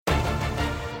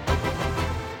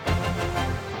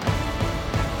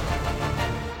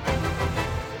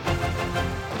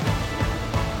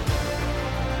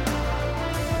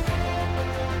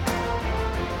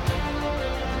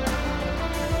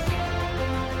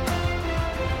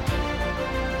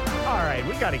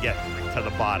got to get to the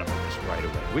bottom of this right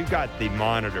away. We've got the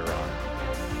monitor on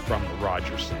from the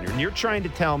Rogers Center, and you're trying to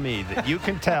tell me that you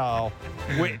can tell.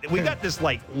 We got this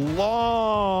like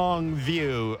long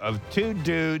view of two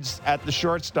dudes at the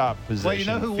shortstop position, well, you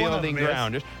know who fielding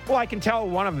grounders. Well, I can tell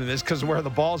one of them is because where the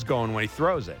ball's going when he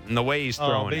throws it, and the way he's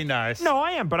throwing it. Be nice. No,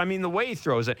 I am, but I mean the way he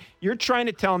throws it. You're trying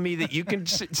to tell me that you can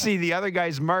see the other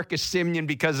guy's Marcus Semien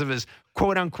because of his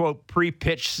quote unquote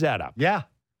pre-pitch setup. Yeah,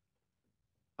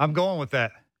 I'm going with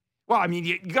that. Well, I mean,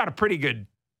 you got a pretty good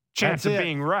chance of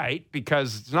being right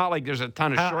because it's not like there's a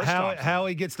ton of shortstops. How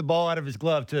he gets the ball out of his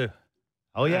glove, too.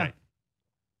 Oh, yeah. Right.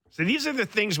 So these are the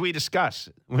things we discuss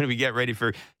when we get ready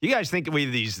for – you guys think we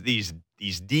have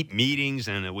these deep meetings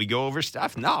and we go over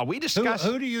stuff? No, we discuss –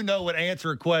 Who do you know would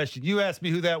answer a question? You asked me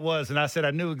who that was, and I said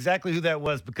I knew exactly who that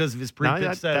was because of his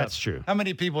pre-pitch setup. That's true. How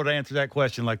many people would answer that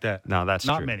question like that? No, that's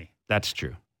not true. many. That's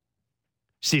true.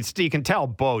 See, you can tell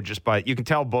Bo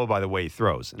by the way he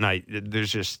throws. And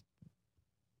there's just –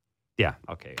 yeah,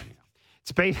 okay.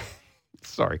 It's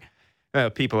sorry.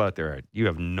 People out there, you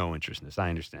have no interest in this. I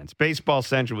understand. It's Baseball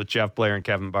Central with Jeff Blair and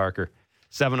Kevin Barker.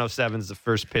 7:07 is the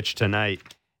first pitch tonight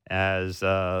as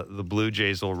the Blue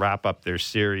Jays will wrap up their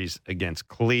series against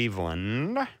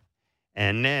Cleveland.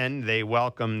 And then they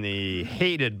welcome the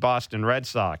hated Boston Red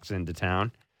Sox into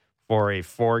town for a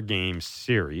 4-game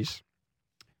series.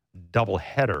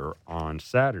 Doubleheader on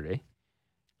Saturday.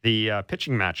 The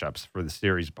pitching matchups for the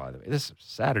series, by the way, this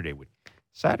Saturday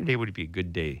would be a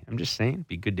good day. I'm just saying, it'd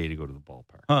be a good day to go to the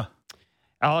ballpark. Huh.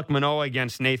 Alek Manoah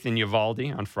against Nathan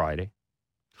Eovaldi on Friday.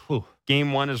 Whew.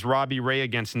 Game 1 is Robbie Ray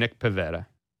against Nick Pivetta.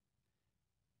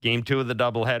 Game 2 of the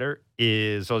doubleheader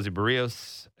is Jose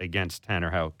Barrios against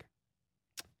Tanner Houck.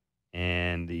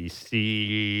 And the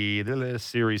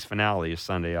series finale is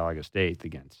Sunday, August 8th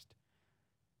against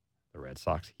the Red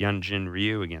Sox. Hyunjin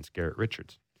Ryu against Garrett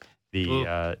Richards.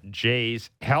 The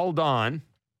Jays held on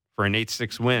for an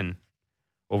 8-6 win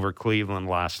over Cleveland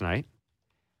last night.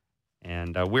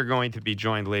 And we're going to be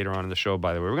joined later on in the show,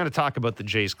 by the way. We're going to talk about the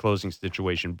Jays' closing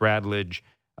situation. Brad Lidge,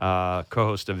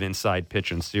 co-host of Inside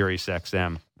Pitch on Sirius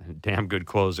XM, a damn good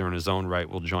closer in his own right,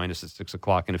 will join us at 6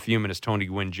 o'clock. In a few minutes, Tony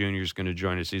Gwynn Jr. is going to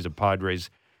join us. He's a Padres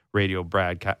radio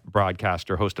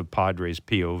broadcaster, host of Padres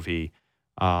POV.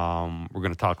 We're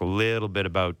going to talk a little bit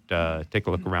about, take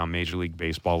a look around Major League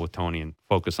Baseball with Tony and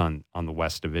focus on the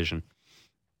West Division.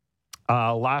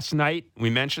 Last night, we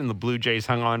mentioned the Blue Jays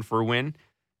hung on for a win.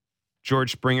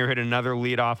 George Springer hit another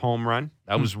leadoff home run.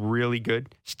 That was really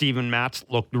good. Steven Matz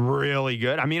looked really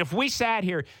good. I mean, if we sat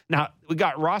here, now we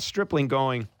got Ross Stripling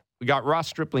going. We got Ross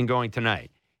Stripling going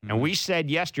tonight. And we said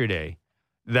yesterday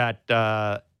that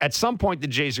at some point the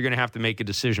Jays are going to have to make a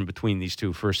decision between these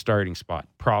two for a starting spot,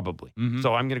 probably.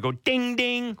 So I'm going to go ding,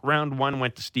 ding. Round 1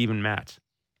 went to Steven Matz.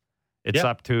 It's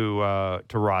up to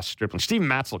Ross Stripling. Steven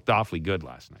Matz looked awfully good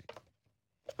last night.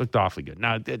 Looked awfully good.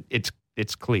 Now,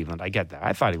 it's Cleveland. I get that.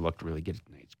 I thought he looked really good.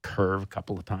 His curve a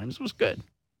couple of times. It was good.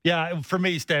 Yeah, for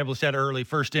me, he established that early.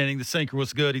 First inning, the sinker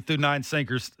was good. He threw 9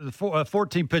 sinkers.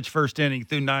 14-pitch first inning, he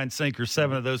threw 9 sinkers,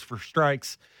 7 of those for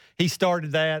strikes. He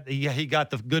started that. He got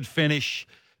the good finish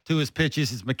to his pitches.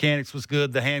 His mechanics was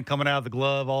good. The hand coming out of the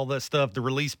glove, all that stuff, the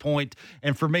release point.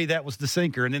 And for me, that was the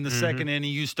sinker. And in the second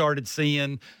inning, you started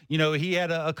seeing, he had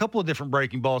a couple of different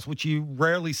breaking balls, which you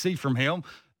rarely see from him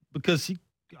because he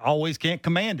always can't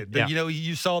command it. But,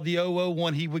 you saw the 0-0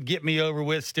 one he would get me over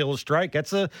with, still a strike.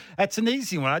 That's an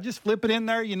easy one. I just flip it in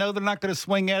there. They're not going to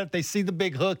swing at it. They see the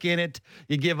big hook in it.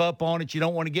 You give up on it. You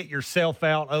don't want to get yourself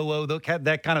out. 0-0,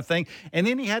 that kind of thing. And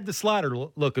then he had the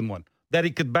slider-looking one that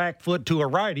he could back foot to a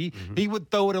righty. He would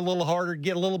throw it a little harder,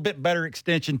 get a little bit better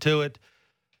extension to it.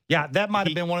 Yeah, that might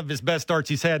have been one of his best starts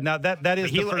he's had. Now, that is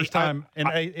the first time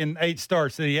in 8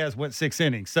 starts that he has went 6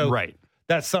 innings. So right.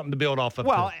 That's something to build off of.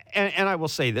 Well, and I will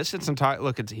say this: it's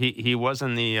he was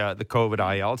in the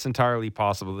COVID IL. It's entirely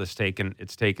possible it's taken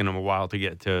him a while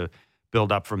to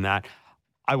build up from that.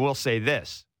 I will say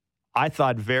this: I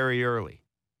thought very early,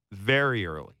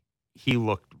 he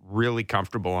looked really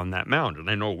comfortable on that mound, and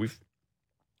I know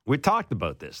we've talked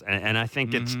about this, and I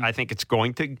think it's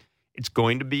going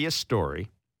to be a story.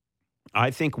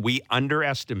 I think we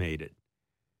underestimated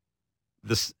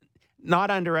this,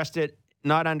 not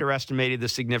underestimated the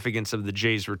significance of the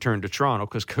Jays' return to Toronto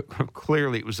because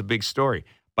clearly it was a big story.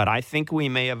 But I think we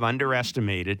may have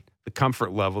underestimated the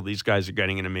comfort level these guys are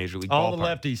getting in a major league ballpark. All the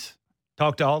lefties.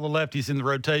 Talk to all the lefties in the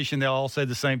rotation. They all say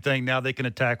the same thing. Now they can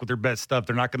attack with their best stuff.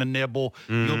 They're not going to nibble.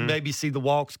 You'll maybe see the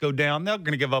walks go down. They're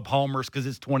going to give up homers because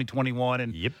it's 2021,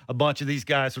 and a bunch of these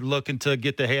guys are looking to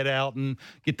get the head out and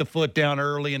get the foot down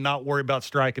early and not worry about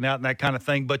striking out and that kind of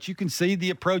thing. But you can see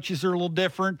the approaches are a little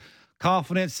different.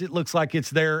 confidence, it looks like it's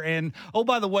there. And, oh,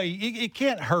 by the way, it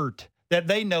can't hurt that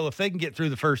they know if they can get through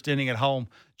the first inning at home,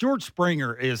 George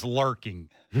Springer is lurking.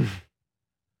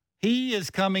 He is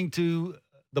coming to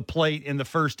the plate in the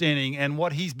first inning, and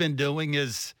what he's been doing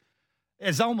is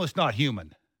almost not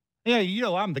human. Yeah,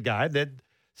 I'm the guy that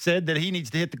said that he needs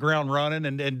to hit the ground running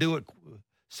and do it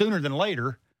sooner than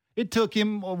later. It took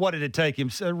him, what did it take him?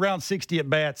 Around 60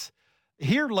 at-bats.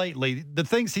 Here lately, the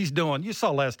things he's doing, you saw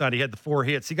last night he had the 4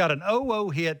 hits. He got an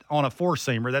 0-0 hit on a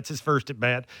four-seamer. That's his first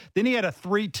at-bat. Then he had a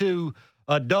 3-2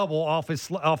 double off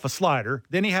a slider.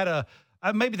 Then he had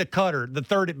maybe the cutter, the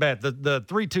third at-bat. The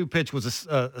 3-2 pitch was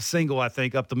a single, I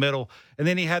think, up the middle. And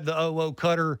then he had the 0-0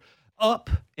 cutter up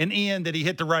and in that he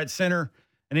hit the right center.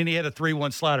 And then he had a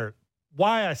 3-1 slider.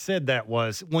 Why I said that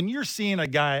was when you're seeing a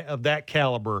guy of that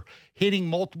caliber hitting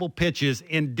multiple pitches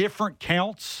in different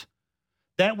counts,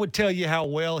 that would tell you how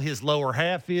well his lower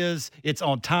half is. It's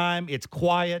on time. It's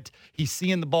quiet. He's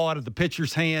seeing the ball out of the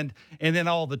pitcher's hand, and then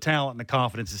all the talent and the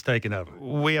confidence is taken over.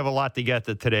 We have a lot to get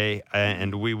to today,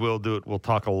 and we will do it. We'll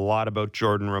talk a lot about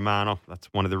Jordan Romano. That's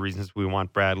one of the reasons we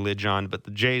want Brad Lidge on. But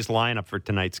the Jays lineup for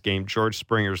tonight's game, George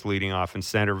Springer's leading off in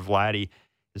center. Vladdy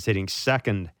is hitting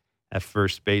second at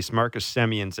first base. Marcus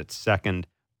Semion's at second.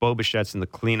 Bo Bichette's in the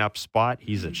cleanup spot.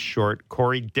 He's at short.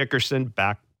 Corey Dickerson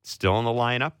back still in the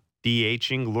lineup.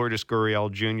 DHing. Lourdes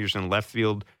Gurriel Jr.'s in left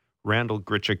field. Randall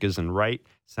Grichuk is in right.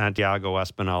 Santiago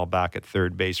Espinal back at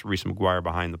third base. Reese McGuire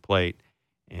behind the plate.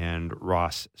 And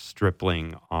Ross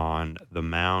Stripling on the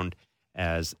mound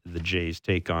as the Jays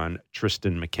take on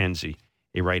Tristan McKenzie,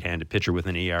 a right-handed pitcher with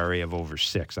an ERA of over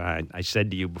 6. I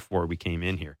said to you before we came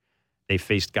in here, they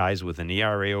faced guys with an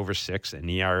ERA over 6, an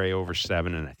ERA over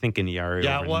 7, and I think an ERA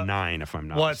over 9, if I'm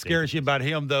not mistaken. What scares you about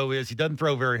him, though, is he doesn't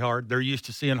throw very hard. They're used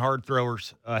to seeing hard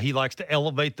throwers. He likes to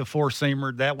elevate the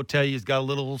four-seamer. That would tell you he's got a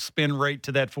little spin rate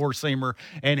to that four-seamer.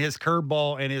 And his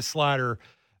curveball and his slider,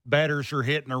 batters are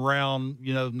hitting around,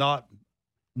 not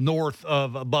north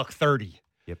of $130.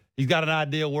 Yep. He's got an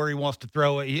idea where he wants to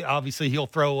throw it. He'll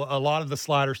throw a lot of the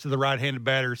sliders to the right-handed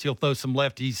batters. He'll throw some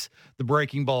lefties, the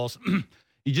breaking balls.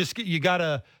 You got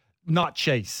to not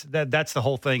chase. That's the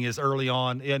whole thing is early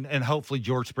on, and hopefully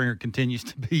George Springer continues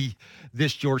to be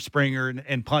this George Springer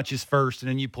and punches first, and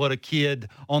then you put a kid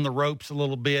on the ropes a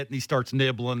little bit, and he starts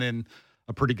nibbling, and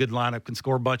a pretty good lineup can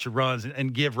score a bunch of runs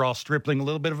and give Ross Stripling a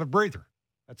little bit of a breather.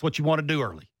 That's what you want to do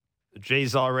early. The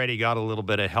Jays already got a little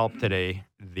bit of help today.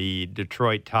 The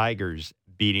Detroit Tigers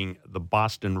beating the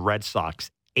Boston Red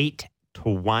Sox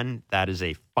 8-1. That is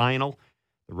a final.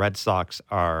 The Red Sox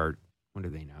are, what are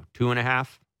they now?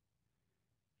 2.5?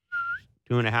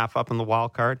 2.5 up on the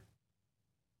wild card.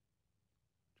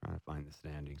 Trying to find the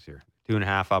standings here.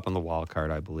 2.5 up on the wild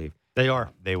card, I believe. They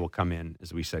are. They will come in,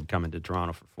 as we said, come into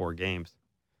Toronto for 4 games.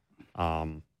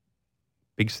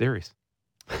 Big series.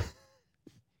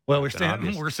 Well,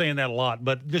 we're saying that a lot,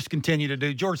 but just continue to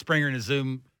do. George Springer in his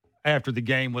Zoom after the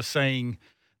game was saying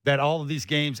that all of these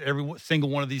games, every single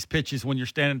one of these pitches, when you're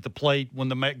standing at the plate, when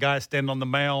the guy's standing on the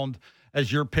mound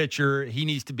as your pitcher, he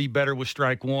needs to be better with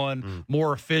strike one,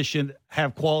 more efficient,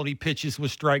 have quality pitches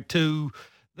with strike two.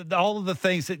 All of the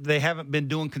things that they haven't been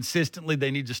doing consistently,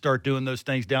 they need to start doing those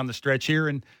things down the stretch here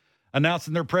and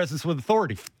announcing their presence with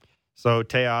authority. So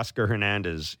Teoscar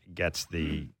Hernandez gets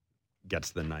the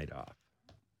night off.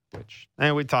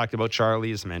 And we talked about Charlie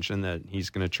has mentioned that he's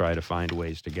going to try to find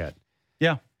ways to get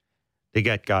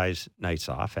guys nights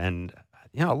off. And,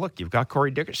 look, you've got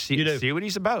Corey Dickerson. See what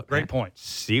he's about. Great point.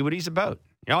 See what he's about.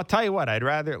 I'll tell you what, I'd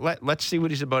rather let's see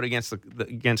what he's about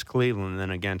against Cleveland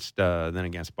than against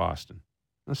Boston.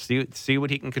 Let's see what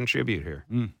he can contribute here.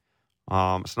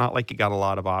 It's not like you got a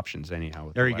lot of options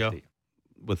anyhow.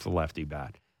 With the lefty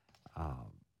bat.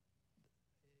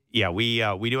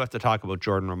 We do have to talk about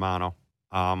Jordan Romano.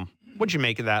 What'd you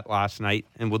make of that last night?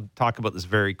 And we'll talk about this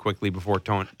very quickly before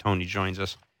Tony joins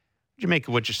us. What'd you make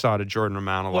of what you saw to Jordan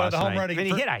Romano last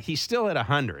night? He still hit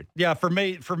 100. Yeah, for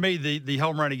me, the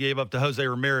home run he gave up to Jose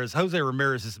Ramirez. Jose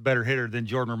Ramirez is a better hitter than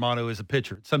Jordan Romano is a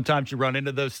pitcher. Sometimes you run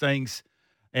into those things,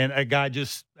 and a guy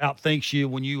just outthinks you.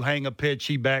 When you hang a pitch,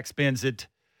 he backspins it.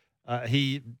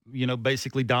 He,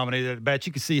 basically dominated at bat.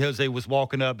 You could see Jose was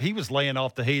walking up. He was laying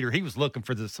off the heater. He was looking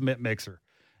for the cement mixer.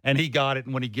 And he got it,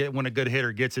 and when a good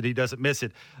hitter gets it, he doesn't miss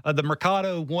it. The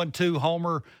Mercado 1-2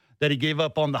 homer that he gave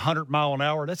up on the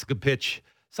 100-mile-an-hour, that's a good pitch.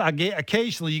 So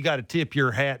occasionally you got to tip your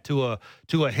hat to a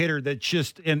hitter that's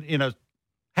just in a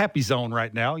happy zone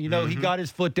right now. He got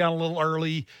his foot down a little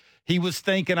early. He was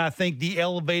thinking, I think, the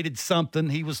elevated something.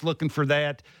 He was looking for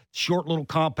that short little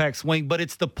compact swing, but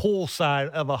it's the pull side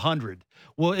of 100.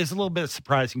 Well, it's a little bit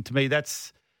surprising to me.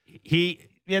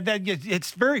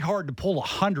 it's very hard to pull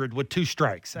 100 with 2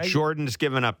 strikes. Jordan's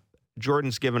given up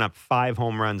 5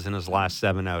 home runs in his last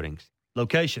 7 outings.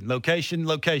 Location.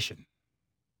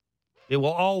 It will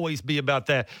always be about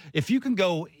that. If you can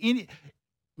go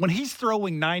when he's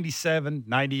throwing 97,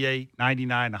 98,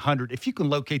 99, 100, if you can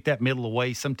locate that middle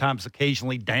away, sometimes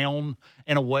occasionally down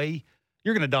and away,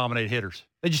 you're going to dominate hitters.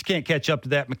 They just can't catch up to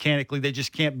that mechanically. They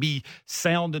just can't be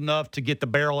sound enough to get the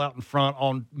barrel out in front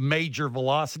on major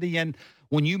velocity. And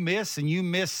when you miss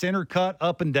center cut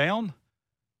up and down,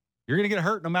 you're going to get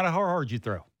hurt no matter how hard you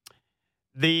throw.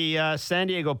 The San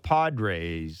Diego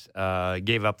Padres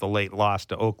gave up the late loss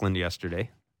to Oakland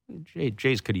yesterday.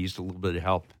 Jays could have used a little bit of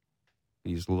help.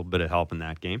 Used a little bit of help in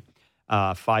that game.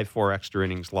 5-4 extra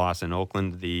innings loss in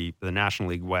Oakland. The National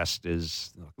League West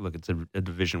is, look, it's a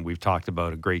division we've talked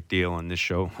about a great deal on this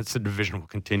show. It's a division we'll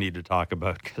continue to talk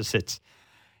about because it's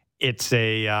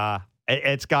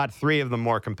got 3 of the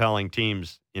more compelling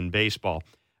teams in baseball.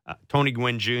 Tony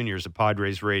Gwynn Jr. is a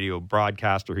Padres radio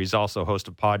broadcaster. He's also host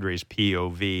of Padres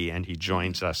POV, and he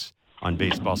joins us on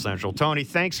Baseball Central. Tony,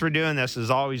 thanks for doing this. As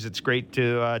always, it's great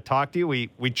to talk to you.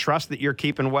 We trust that you're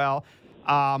keeping well.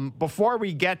 Before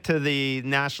we get to the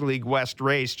National League West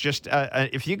race, just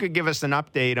if you could give us an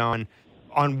update on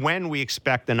when we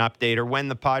expect an update or when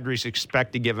the Padres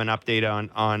expect to give an update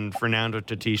on Fernando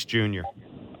Tatis Jr.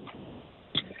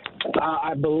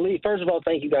 I believe, first of all,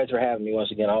 thank you guys for having me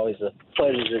once again. Always a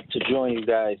pleasure to join you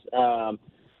guys.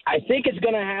 I think it's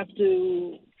going to have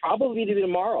to probably be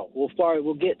tomorrow.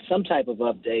 We'll get some type of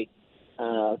update.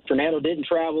 Fernando didn't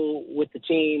travel with the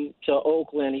team to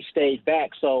Oakland. He stayed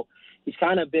back. So he's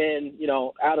kind of been,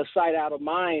 out of sight, out of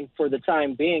mind for the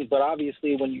time being. But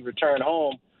obviously when you return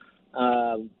home,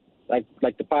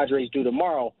 like the Padres do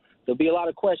tomorrow, there'll be a lot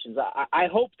of questions. I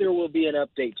hope there will be an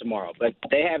update tomorrow, but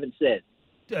they haven't said.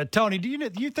 Tony, do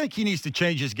you think he needs to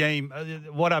change his game?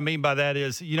 What I mean by that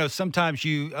is, sometimes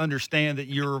you understand that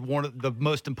you're one of the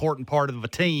most important part of a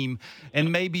team,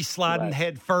 and maybe sliding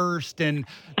head first, and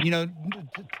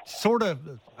sort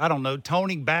of, I don't know,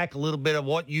 toning back a little bit of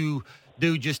what you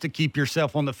do just to keep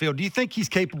yourself on the field. Do you think he's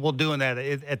capable of doing that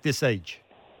at this age?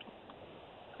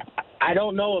 I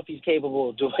don't know if he's capable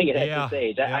of doing it at this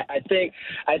age. Yeah. I think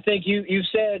you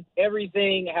said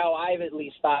everything how I've at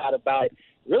least thought about it.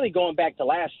 Really going back to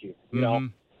last year,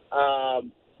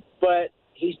 but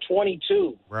he's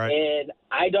 22, right? And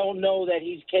I don't know that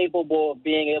he's capable of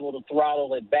being able to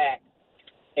throttle it back.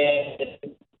 And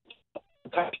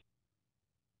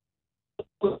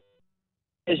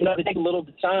it's going to take a little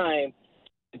bit of time,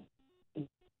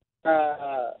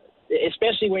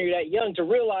 especially when you're that young, to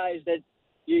realize that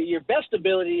your best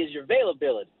ability is your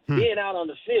availability, being out on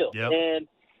the field. Yep. And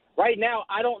right now,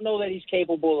 I don't know that he's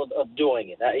capable of doing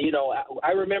it.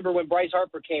 I remember when Bryce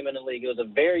Harper came in the league, it was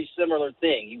a very similar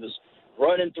thing. He was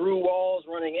running through walls,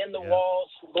 running in the walls,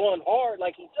 going hard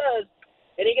like he does,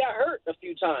 and he got hurt a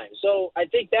few times. So I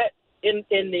think that in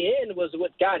the end was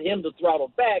what got him to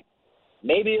throttle back.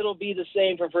 Maybe it'll be the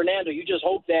same for Fernando. You just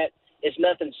hope that it's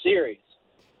nothing serious.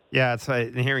 Yeah, it's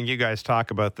hearing you guys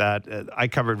talk about that. I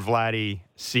covered Vladdy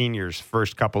Sr.'s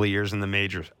first couple of years in the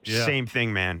majors. Yeah. Same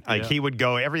thing, man. He would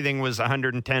go, everything was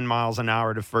 110 miles an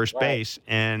hour to first base.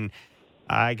 And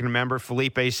I can remember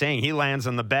Felipe saying he lands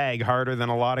on the bag harder than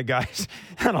a lot of guys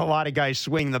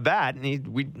swing the bat. And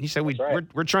he said,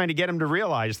 we're trying to get him to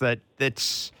realize that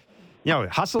it's,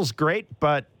 hustle's great,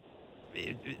 but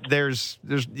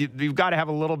you've got to have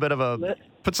a little bit of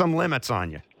put some limits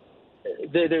on you.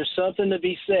 There's something to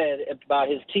be said about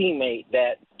his teammate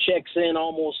that checks in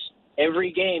almost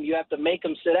every game. You have to make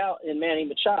him sit out in Manny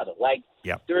Machado.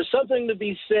 There's something to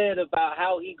be said about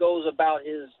how he goes about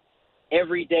his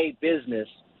everyday business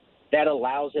that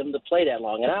allows him to play that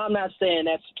long. And I'm not saying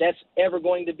that's ever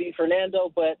going to be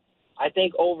Fernando, but I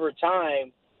think over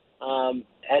time,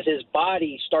 as his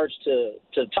body starts to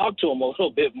talk to him a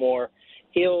little bit more,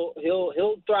 he'll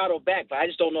throttle back, but I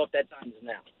just don't know if that time is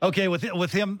now. Okay,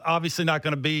 with him obviously not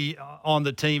going to be on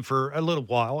the team for a little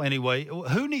while anyway,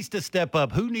 who needs to step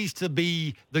up? Who needs to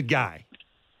be the guy?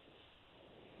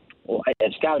 Well,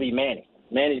 it's got to be Manny.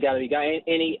 Manny's got to be the guy, and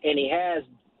he has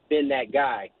been that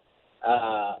guy.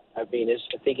 I think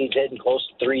he's hitting close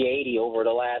to 380 over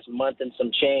the last month and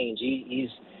some change. He's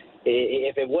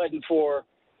if it wasn't for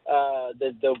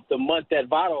the month that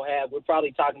Votto had, we're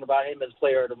probably talking about him as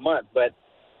player of the month. But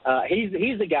he's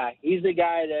the guy. He's the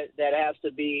guy that has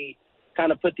to be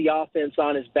kind of put the offense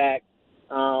on his back.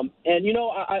 And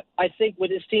I think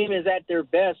when his team is at their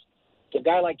best, a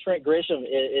guy like Trent Grisham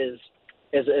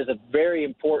is a very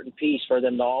important piece for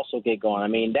them to also get going. I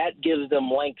mean, that gives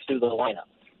them length through the lineup.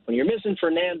 When you're missing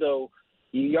Fernando,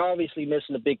 you're obviously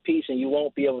missing a big piece, and you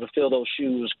won't be able to fill those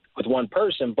shoes with one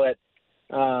person. But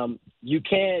you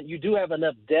do have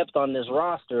enough depth on this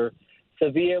roster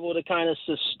to be able to kind of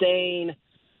sustain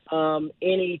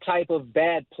any type of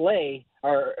bad play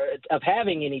or of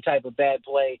having any type of bad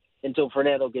play until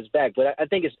Fernando gets back. But I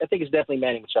think it's definitely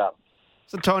Manny Machado.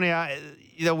 So, Tony,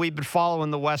 we've been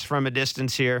following the West from a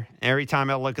distance here. Every time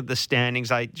I look at the standings,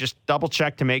 I just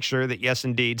double-check to make sure that, yes,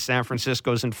 indeed, San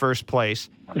Francisco's in first place.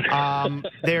 You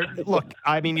look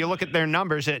at their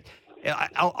numbers.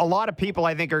 A lot of people,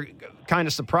 I think, are kind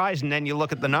of surprised, and then you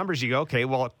look at the numbers, you go, okay,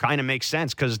 well, it kind of makes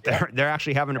sense because they're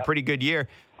actually having a pretty good year.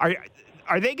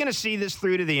 Are they going to see this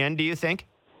through to the end, do you think?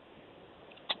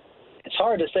 It's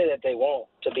hard to say that they won't,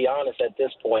 to be honest, at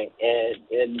this point.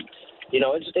 And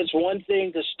it's one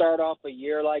thing to start off a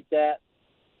year like that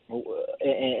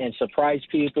and surprise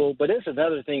people, but it's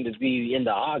another thing to be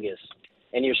into August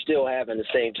and you're still having the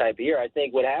same type of year. I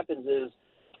think what happens is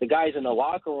the guys in the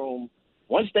locker room,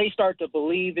 once they start to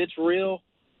believe it's real,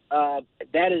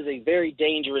 that is a very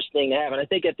dangerous thing to have. And I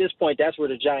think at this point, that's where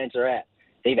the Giants are at.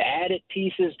 They've added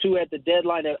pieces at the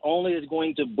deadline that only is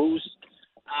going to boost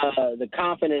the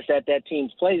confidence that team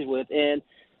plays with. And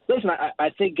listen, I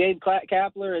think Gabe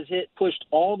Kapler has pushed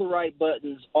all the right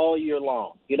buttons all year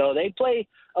long. They play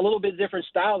a little bit different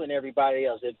style than everybody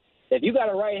else. If you got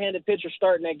a right-handed pitcher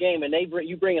starting that game and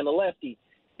you bring in the lefty,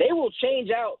 they will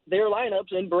change out their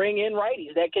lineups and bring in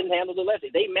righties that can handle the lefty.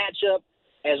 They match up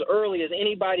as early as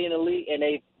anybody in the league, and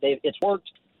it's worked.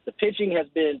 The pitching has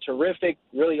been terrific,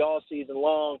 really all season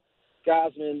long.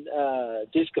 Gausman,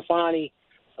 DeSclafani,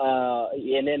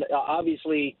 and then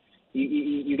obviously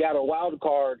you got a wild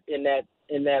card in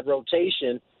that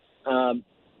rotation.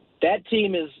 That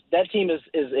team is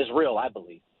real, I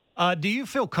believe. Do you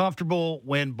feel comfortable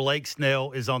when Blake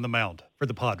Snell is on the mound for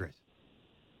the Padres?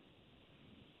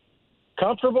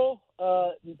 Comfortable?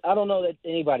 I don't know that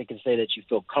anybody can say that you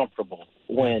feel comfortable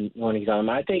when he's on.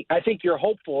 I think you're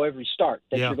hopeful every start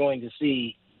that you're going to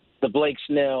see the Blake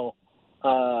Snell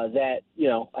that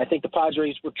I think the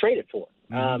Padres were traded for.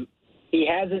 Mm-hmm.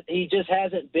 He just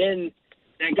hasn't been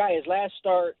that guy. His last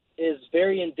start is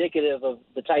very indicative of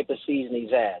the type of season he's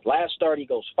had. Last start, he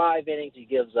goes 5 innings, he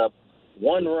gives up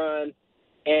 1 run,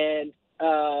 and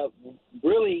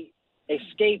really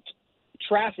escaped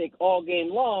traffic all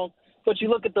game long. But you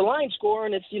look at the line score,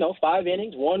 and it's 5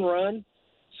 innings, 1 run,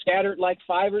 scattered like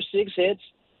 5 or 6 hits,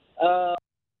 but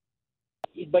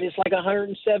it's like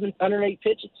 107, 108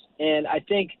 pitches. And I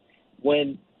think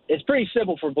it's pretty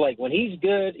simple for Blake. When he's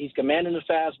good, he's commanding the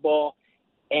fastball,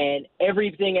 and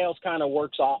everything else kind of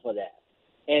works off of that.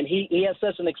 And he has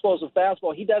such an explosive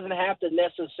fastball, he doesn't have to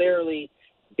necessarily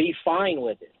be fine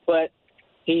with it. But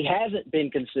he hasn't been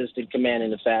consistent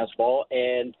commanding the fastball,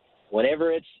 and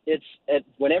whenever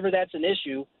whenever that's an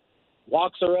issue,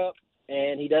 walks are up,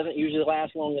 and he doesn't usually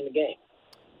last long in the game.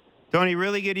 Tony,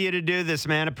 really good of you to do this,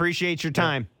 man. Appreciate your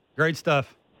time. Great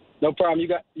stuff. No problem.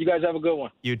 You guys have a good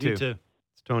one. You too. You too.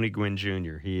 It's Tony Gwynn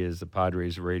Jr. He is the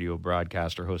Padres radio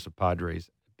broadcaster, host of Padres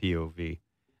POV.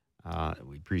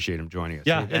 We appreciate him joining us.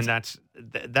 Yeah, and that's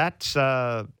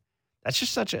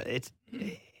just such a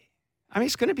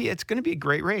it's going to be a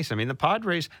great race. I mean, the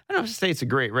Padres, I don't have to say it's a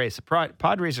great race. The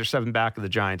Padres are 7 back of the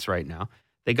Giants right now.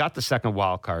 They got the second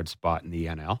wild card spot in the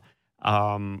NL.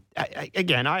 I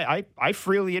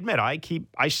freely admit,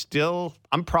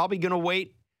 I'm probably going to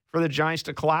wait for the Giants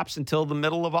to collapse until the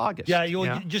middle of August. Yeah, you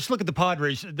just look at the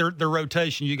Padres, their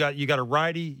rotation. You got a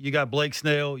righty, you got Blake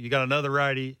Snell, you got another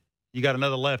righty, you got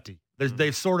another lefty.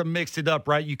 They've sort of mixed it up,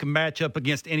 right? You can match up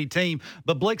against any team.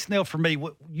 But Blake Snell, for me,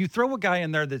 you throw a guy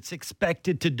in there that's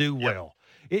expected to do well.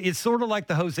 It's sort of like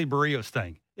the Jose Barrios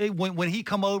thing. When he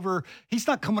come over, he's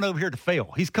not coming over here to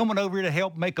fail. He's coming over here to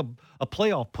help make a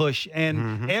playoff push.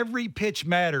 And every pitch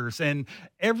matters. And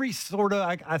every sort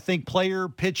of, I think, player,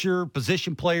 pitcher,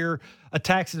 position player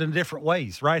attacks it in different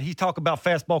ways, right? He talk about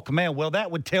fastball command. Well,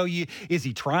 that would tell you, is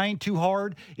he trying too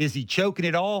hard? Is he choking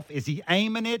it off? Is he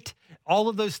aiming it? All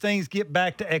of those things get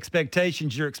back to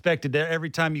expectations you're expected to every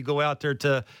time you go out there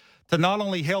to not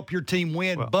only help your team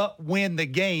win, but win the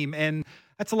game. And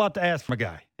that's a lot to ask from a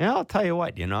guy. Yeah, I'll tell you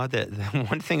what, the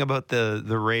one thing about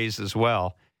the Rays as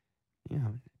well,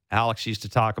 Alex used to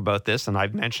talk about this, and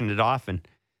I've mentioned it often.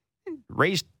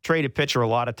 Rays trade a pitcher, a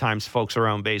lot of times folks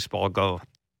around baseball go,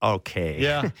 okay.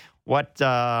 Yeah. What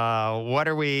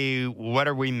are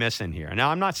we missing here? Now,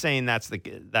 I'm not saying that's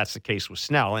the case with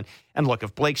Snell. And look,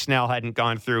 if Blake Snell hadn't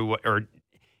gone through or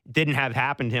didn't have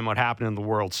happened to him what happened in the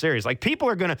World Series, like people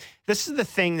are going to – this is the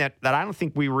thing that I don't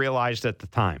think we realized at the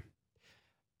time.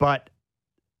 But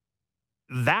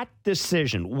that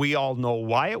decision, we all know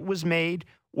why it was made.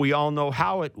 We all know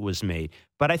how it was made.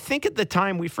 But I think at the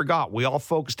time we forgot. We all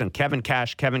focused on Kevin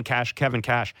Cash, Kevin Cash, Kevin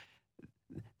Cash.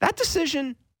 That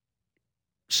decision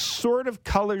sort of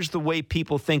colors the way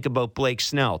people think about Blake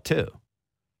Snell, too.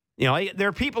 You know, there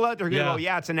are people out there who go,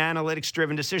 yeah, it's an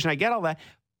analytics-driven decision. I get all that.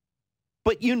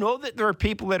 But you know that there are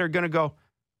people that are going to go,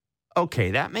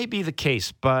 okay, that may be the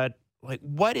case, but like,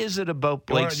 what is it about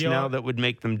Blake Snell that would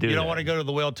make them do that? You don't want to go to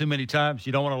the well too many times.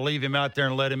 You don't want to leave him out there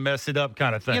and let him mess it up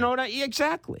kind of thing. You know what?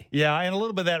 Exactly. Yeah, and a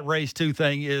little bit of that race 2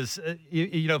 thing is,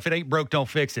 you know, if it ain't broke, don't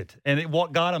fix it. And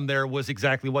what got him there was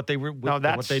exactly what they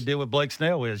did with Blake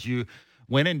Snell is you,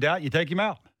 when in doubt, you take him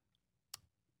out.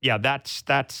 Yeah, that's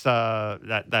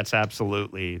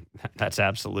absolutely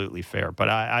fair. But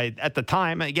I at the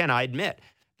time, again, I admit,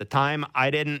 the time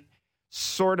I didn't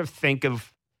sort of think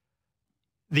of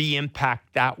the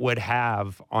impact that would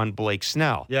have on Blake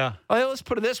Snell. Yeah. Well, let's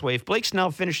put it this way: if Blake Snell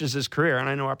finishes his career, and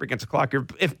I know up against the clock here,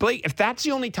 if that's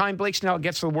the only time Blake Snell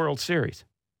gets to the World Series,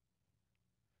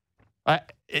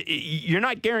 you're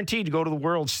not guaranteed to go to the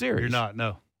World Series. You're not.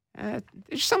 No.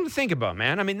 There's something to think about,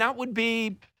 man. I mean, that would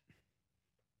be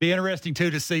interesting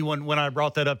too to see when I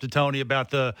brought that up to Tony about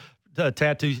the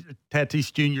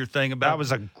Tatis Jr. thing. About that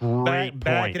was a great point.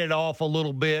 Backing it off a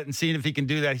little bit and seeing if he can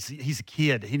do that. He's a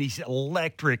kid and he's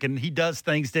electric and he does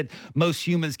things that most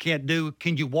humans can't do.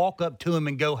 Can you walk up to him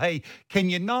and go, "Hey, can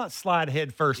you not slide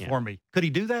head first for me?" Could he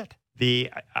do that?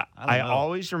 I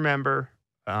always remember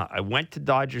I went to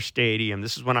Dodger Stadium.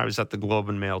 This is when I was at the Globe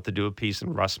and Mail to do a piece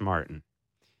on Russ Martin.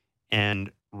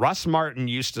 And Russ Martin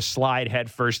used to slide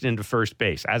head first into first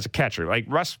base as a catcher. Like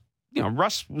Russ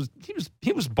was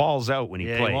balls out when he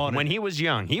played. When he was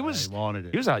young, he was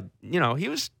athletic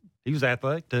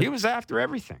too. He was after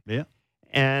everything. Yeah.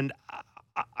 And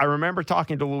I remember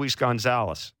talking to Luis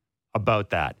Gonzalez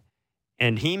about that,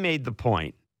 and he made the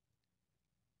point.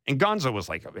 And Gonzo was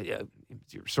like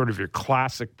sort of your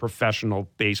classic professional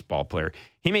baseball player.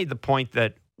 He made the point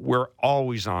that we're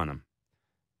always on him,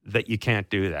 that you can't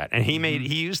do that. And he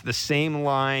used the same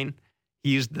line. He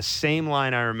used the same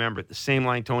line, I remember, the same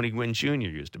line Tony Gwynn Jr.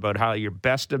 used about how your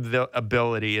best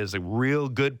ability as a real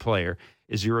good player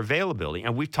is your availability.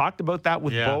 And we've talked about that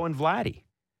with Bo and Vladdy.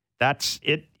 That's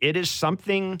it. It is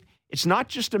something. It's not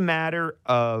just a matter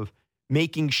of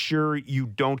making sure you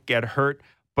don't get hurt,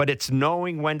 but it's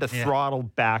knowing when to throttle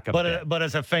back a bit. But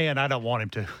as a fan, I don't want him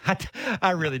to.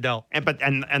 I really don't.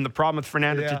 And the problem with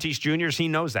Fernando Tatis Jr. is he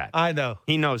knows that. I know.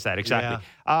 He knows that, exactly.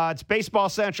 Yeah. It's Baseball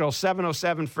Central,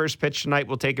 7:07 first pitch tonight.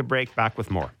 We'll take a break. Back with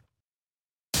more.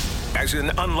 As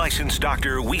an unlicensed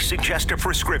doctor, we suggest a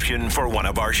prescription for one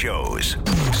of our shows.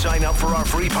 Sign up for our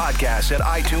free podcast at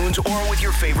iTunes or with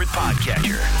your favorite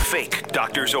podcatcher. Fake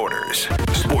Doctor's Orders.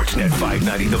 Sportsnet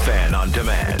 590 The Fan on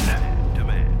demand.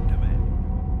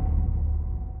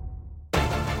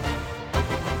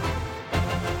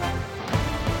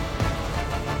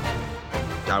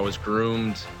 I was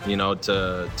groomed,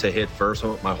 to hit first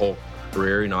my whole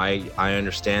career. I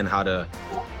understand how to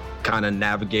kind of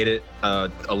navigate it a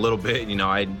little bit.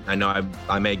 I know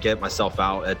I may get myself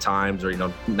out at times or,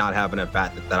 not having a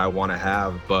bat that I want to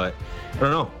have, but I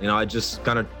don't know. I just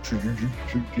kind of,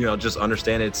 just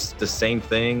understand it's the same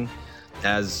thing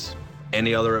as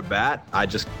any other at bat. I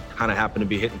just kind of happen to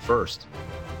be hitting first.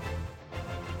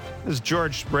 This is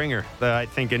George Springer. I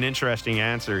think an interesting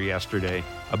answer yesterday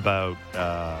about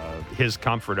his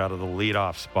comfort out of the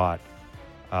leadoff spot.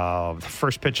 The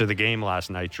first pitch of the game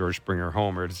last night, George Springer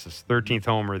homered. It's his 13th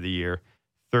homer of the year,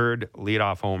 third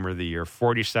leadoff homer of the year,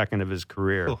 42nd of his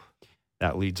career. Ooh.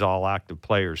 That leads all active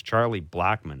players. Charlie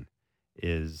Blackmon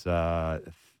has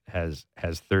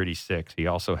 36. He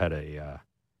also had a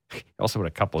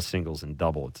couple of singles and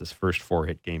double. It's his first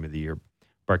 4-hit game of the year.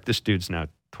 Bark, this dude's now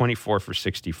 24 for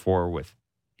 64 with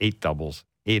 8 doubles,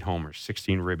 8 homers,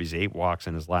 16 ribbies, 8 walks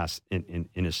in his in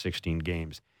his 16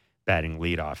 games, batting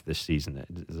leadoff this season. It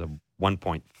is a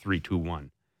 1.321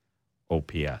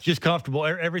 OPS. Just comfortable.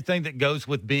 Everything that goes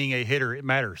with being a hitter, it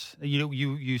matters.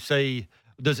 You say,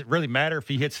 does it really matter if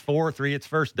he hits 4, 3 hits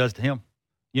first? It does to him.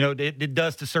 It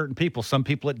does to certain people. Some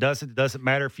people it doesn't. It doesn't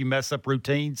matter if you mess up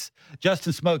routines.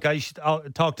 Justin Smoke, I used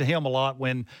to talk to him a lot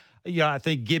when I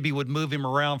think Gibby would move him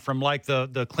around from like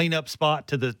the cleanup spot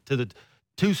to the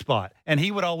 2 spot. And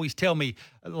he would always tell me,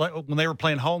 like, when they were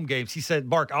playing home games, he said,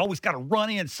 "Bark, I always got to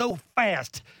run in so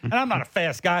fast." And I'm not a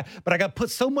fast guy, but I got to put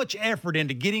so much effort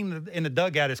into getting in the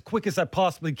dugout as quick as I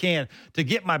possibly can to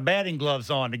get my batting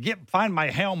gloves on, to find my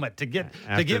helmet, to get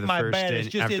my bat. It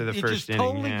just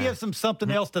totally gives them something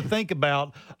else to think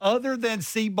about other than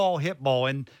see ball, hit ball.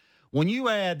 And when you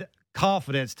add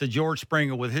confidence to George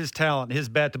Springer with his talent, his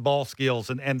bat to ball skills,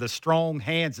 and the strong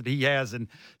hands that he has, and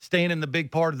staying in the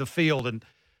big part of the field, and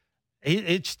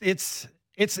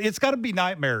It's got to be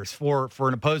nightmares for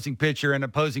an opposing pitcher and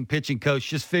opposing pitching coach,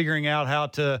 just figuring out how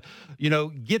to,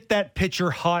 get that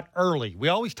pitcher hot early. We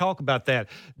always talk about that.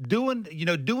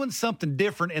 Doing something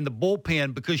different in the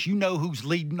bullpen because you know who's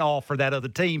leading off for that other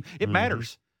team. It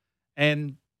matters.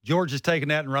 And George is taking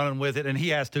that and running with it, and he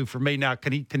has to for me. Now,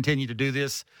 can he continue to do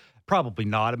this? Probably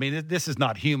not. I mean, this is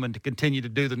not human to continue to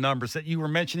do the numbers that you were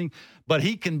mentioning, but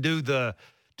he can do the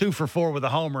 2 for 4 with a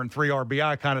homer and 3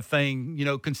 RBI kind of thing,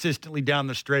 consistently down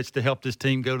the stretch to help this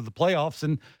team go to the playoffs.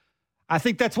 And I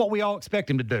think that's what we all expect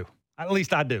him to do. At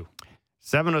least I do.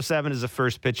 7:07 is the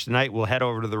first pitch tonight. We'll head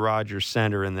over to the Rogers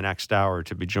Center in the next hour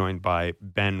to be joined by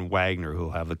Ben Wagner, who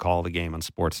will have the call of the game on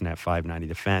Sportsnet 590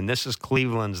 The Fan. This is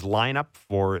Cleveland's lineup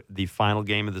for the final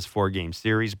game of this 4-game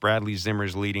series. Bradley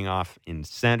Zimmer's leading off in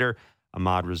center.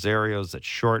 Ahmad Rosario's at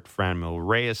short. Franmil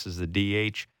Reyes is the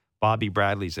DH. Bobby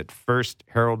Bradley's at first.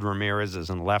 Harold Ramirez is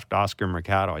in left. Oscar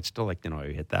Mercado, I'd still like to know how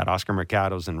you hit that. Oscar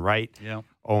Mercado's in right. Yeah.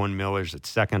 Owen Miller's at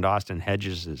second. Austin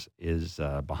Hedges is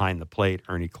behind the plate.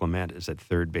 Ernie Clement is at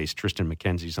third base. Tristan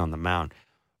McKenzie's on the mound.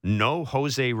 No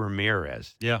Jose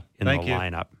Ramirez in the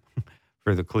lineup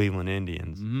for the Cleveland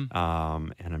Indians.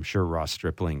 Mm-hmm. And I'm sure Ross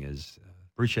Stripling is.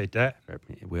 Appreciate that.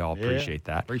 We all appreciate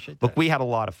that. Look, we had a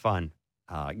lot of fun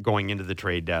going into the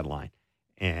trade deadline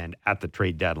and at the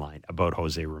trade deadline about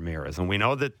Jose Ramirez. And we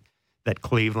know that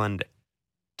Cleveland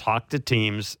talked to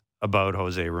teams about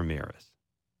Jose Ramirez.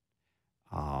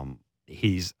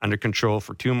 He's under control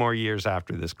for 2 more years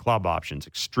after this. Club options,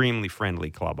 extremely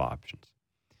friendly club options.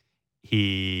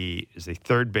 He is a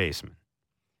third baseman.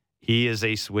 He is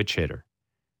a switch hitter.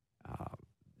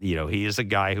 He is a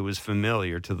guy who is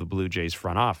familiar to the Blue Jays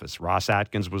front office. Ross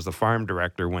Atkins was the farm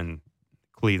director when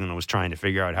Cleveland was trying to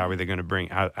figure out how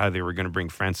they were going to bring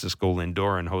Francisco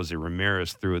Lindor and Jose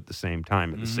Ramirez through at the same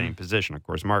time at the same position. Of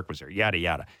course, Mark was there. Yada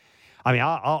yada. I mean,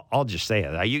 I'll just say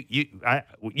it.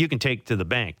 You can take to the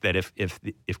bank that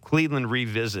if Cleveland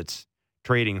revisits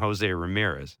trading Jose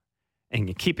Ramirez,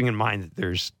 and keeping in mind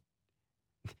that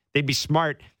they'd be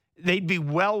smart, they'd be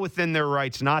well within their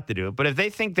rights not to do it. But if they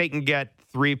think they can get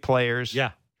 3 players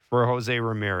for Jose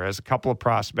Ramirez, a couple of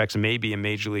prospects, and maybe a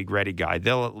major league ready guy,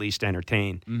 they'll at least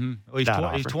entertain. Mm-hmm.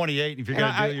 Well, he's 28. If you're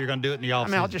going to do it, you're going to do it in the offseason. I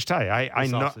mean, I'll just tell you,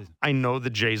 I know the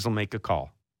Jays will make a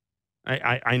call.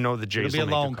 I know the Jays will make a call. It'll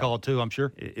be a long call, too, I'm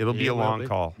sure. It'll be a long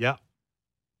call. Yeah.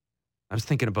 I was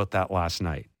thinking about that last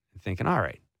night. Thinking, all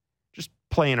right, just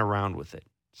playing around with it.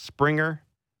 Springer,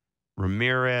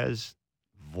 Ramirez,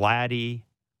 Vladdy,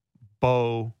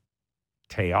 Bo,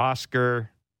 Teoscar.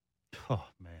 Oh,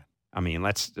 man. I mean,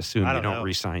 let's assume you don't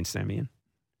re-sign Semien.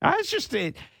 It's just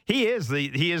he is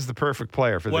the perfect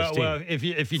player for this team. Well, if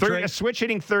you trade a switch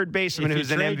hitting third baseman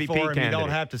who's an MVP candidate, you don't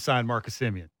have to sign Marcus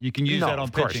Semien. You can use that on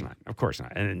pitching. Of course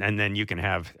not. And then you can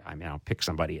have. I mean, I'll pick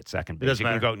somebody at second base. You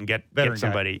matter. can go out and get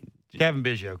somebody. Kevin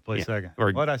Biggio plays second.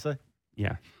 What did I say?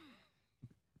 Yeah,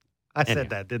 I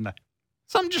said that, didn't I?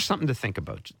 Something to think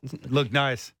about. Look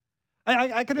nice.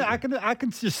 I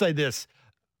can just say this.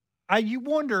 You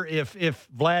wonder if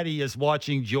Vladdy is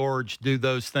watching George do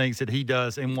those things that he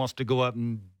does and wants to go up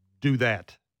and do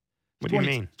that. What do you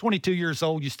mean? 22 years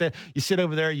old. You sit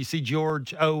over there. You see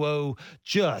George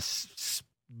just.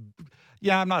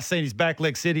 Yeah, I'm not saying he's back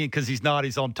leg sitting because he's not.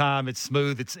 He's on time. It's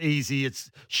smooth. It's easy. It's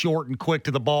short and quick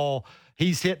to the ball.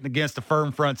 He's hitting against a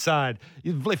firm front side.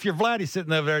 If you're Vladdy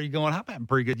sitting over there, you're going, I'm having a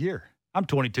pretty good year. I'm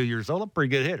 22 years old. I'm a pretty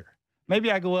good hitter.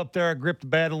 Maybe I go up there, I grip the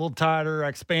bat a little tighter, I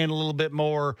expand a little bit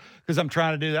more because I'm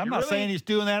trying to do that. I'm not saying he's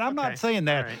doing that. I'm not saying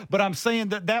that. Right. But I'm saying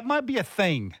that might be a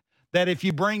thing, that if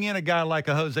you bring in a guy like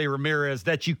a Jose Ramirez,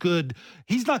 that you could –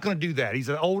 he's not going to do that. He's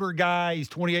an older guy. He's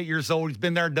 28 years old. He's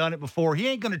been there and done it before. He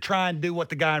ain't going to try and do what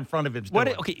the guy in front of him's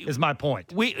doing, is my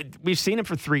point. We've seen him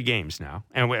for 3 games now,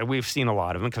 and we've seen a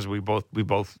lot of him because we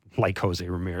both like Jose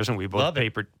Ramirez, and we both pay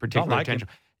particular attention.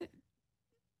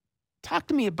 Talk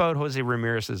to me about Jose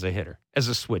Ramirez as a hitter, as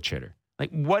a switch hitter. Like,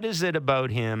 what is it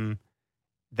about him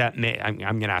that I'm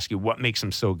going to ask you, what makes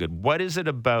him so good? What is it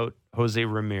about Jose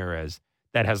Ramirez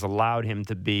that has allowed him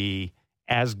to be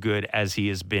as good as he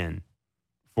has been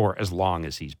for as long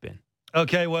as he's been?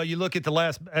 Okay, well, you look at the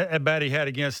last at bat he had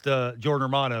against Jordan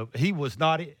Romano. He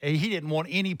didn't want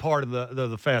any part of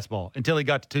the fastball until he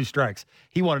got to 2 strikes.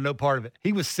 He wanted no part of it.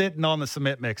 He was sitting on the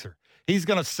cement mixer. He's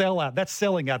going to sell out. That's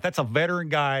selling out. That's a veterin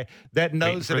guy that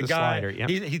knows that a guy, slider, yep.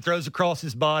 he throws across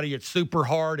his body. It's super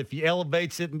hard. If he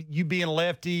elevates it, you being a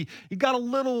lefty, he got a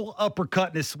little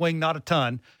uppercut in his swing, not a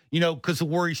ton, because of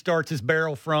where he starts his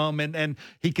barrel from. And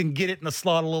he can get it in the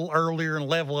slot a little earlier and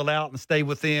level it out and stay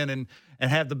within and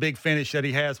have the big finish that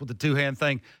he has with the 2-hand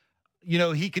thing.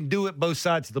 He can do it both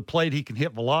sides of the plate. He can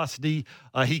hit velocity.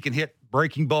 He can hit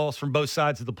breaking balls from both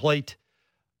sides of the plate.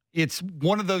 It's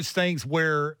one of those things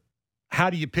where how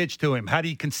do you pitch to him? How do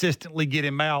you consistently get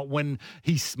him out when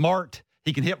he's smart?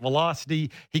 He can hit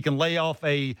velocity. He can lay off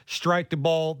a strike to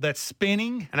ball that's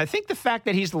spinning. And I think the fact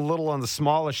that he's a little on the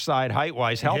smallish side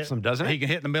height-wise helps him, doesn't it? He can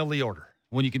hit in the middle of the order.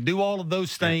 When you can do all of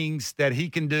those things that he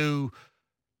can do,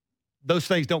 those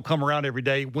things don't come around every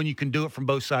day when you can do it from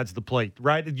both sides of the plate,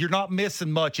 right? You're not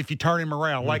missing much if you turn him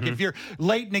around. Like if you're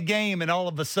late in the game and all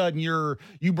of a sudden you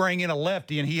bring in a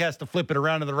lefty and he has to flip it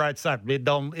around to the right side,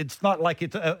 it's not like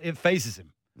it phases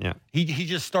him. Yeah. He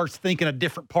just starts thinking a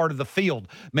different part of the field.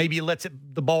 Maybe he lets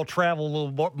the ball travel a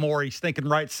little bit more. He's thinking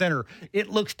right center. It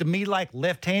looks to me like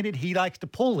left-handed, he likes to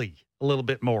pulley a little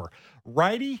bit more.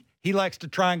 Righty, he likes to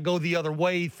try and go the other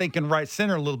way, thinking right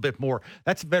center a little bit more.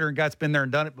 That's a veteran guy that's been there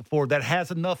and done it before that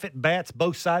has enough at bats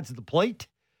both sides of the plate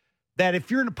that if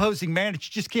you're an opposing man, you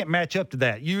just can't match up to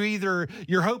that. You're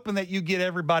hoping that you get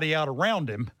everybody out around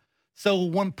him. So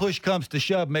when push comes to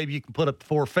shove, maybe you can put up the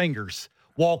four fingers,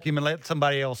 walk him and let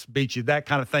somebody else beat you, that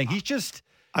kind of thing.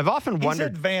 I've often wondered.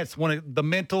 He's advanced when the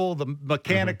mental, the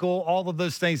mechanical, all of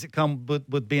those things that come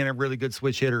with being a really good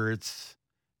switch hitter.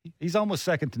 He's almost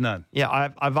second to none.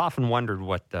 Yeah, I've often wondered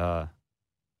what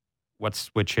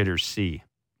switch hitters see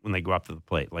when they go up to the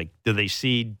plate. Like, do they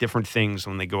see different things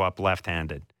when they go up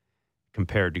left-handed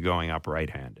compared to going up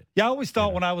right-handed? Yeah, I always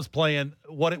thought when I was playing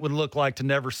what it would look like to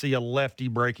never see a lefty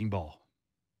breaking ball.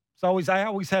 I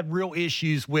always had real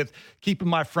issues with keeping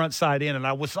my front side in, and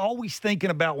I was always thinking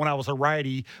about when I was a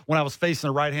righty, when I was facing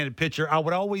a right-handed pitcher, I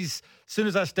would always, as soon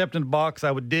as I stepped in the box,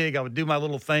 I would dig, I would do my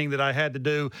little thing that I had to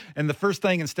do, and the first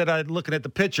thing, instead of looking at the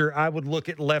pitcher, I would look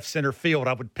at left center field.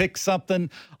 I would pick something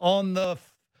on the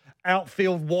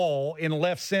outfield wall in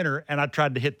left center, and I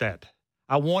tried to hit that.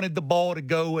 I wanted the ball to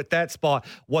go at that spot.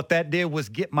 What that did was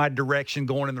get my direction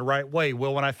going in the right way.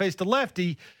 Well, when I faced a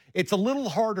lefty, it's a little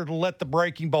harder to let the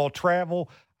breaking ball travel.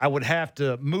 I would have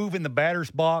to move in the batter's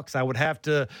box. I would have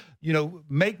to,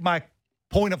 make my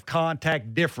point of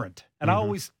contact different. And I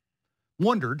always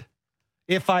wondered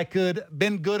if I could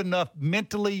been good enough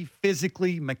mentally,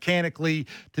 physically, mechanically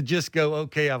to just go,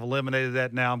 okay, I've eliminated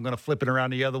that now. I'm going to flip it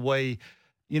around the other way.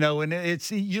 And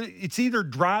it's either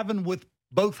driving with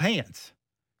both hands.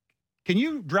 Can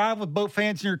you drive with both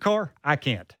hands in your car? I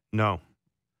can't. No.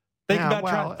 Think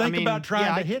about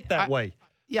trying to hit that way.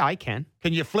 Yeah, I can.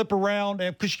 Can you flip around?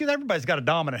 Because everybody's got a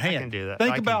dominant hand. I can do that.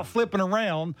 Think about flipping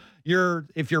around.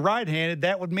 If you're right-handed,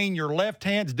 that would mean your left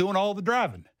hand's doing all the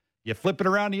driving. You flip it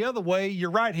around the other way,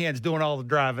 your right hand's doing all the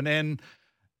driving. And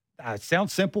it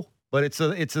sounds simple, but it's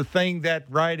a thing that,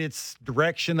 right, it's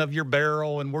direction of your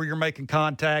barrel and where you're making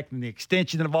contact and the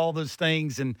extension of all those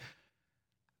things. And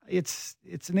it's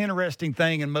an interesting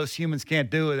thing, and most humans can't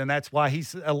do it. And that's why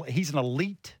he's an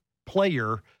elite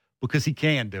player, because he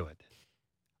can do it.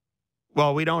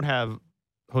 Well, we don't have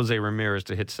Jose Ramirez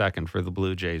to hit second for the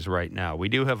Blue Jays right now. We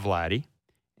do have Vladdy,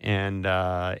 and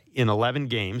in 11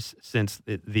 games since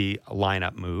the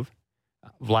lineup move,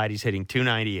 Vladdy's hitting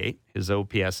 .298. His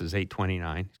OPS is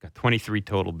 .829. He's got 23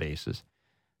 total bases,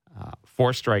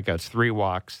 4 strikeouts, 3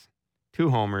 walks,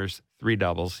 2 homers, 3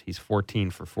 doubles. He's 14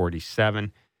 for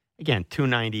 47. Again,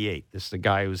 .298. This is a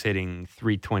guy who's hitting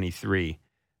 .323.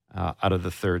 Out of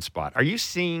the third spot. Are you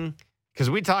seeing, because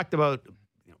we talked about,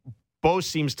 Bo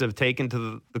seems to have taken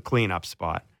to the cleanup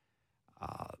spot.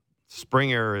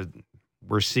 Springer,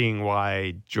 we're seeing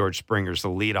why George Springer's the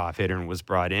leadoff hitter and was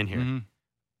brought in here. Mm-hmm.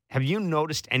 Have you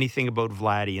noticed anything about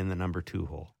Vladdy in the number 2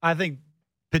 hole? I think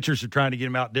pitchers are trying to get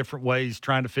him out different ways,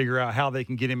 trying to figure out how they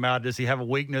can get him out. Does he have a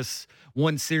weakness?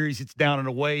 One series, it's down and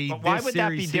away. But why would that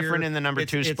be different in the number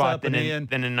 2 spot than in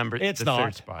the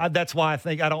third spot? That's why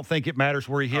I don't think it matters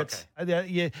where he hits.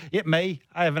 Okay. It may.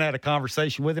 I haven't had a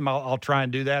conversation with him. I'll try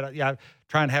and do that. I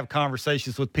try and have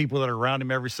conversations with people that are around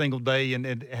him every single day.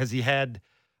 And has he had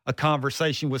a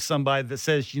conversation with somebody that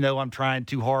says, I'm trying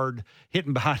too hard,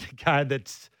 hitting behind a guy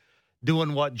that's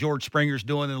doing what George Springer's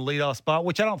doing in the leadoff spot,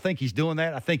 which I don't think he's doing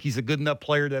that. I think he's a good enough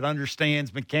player that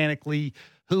understands mechanically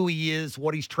who he is,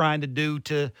 what he's trying to do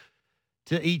to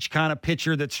each kind of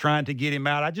pitcher that's trying to get him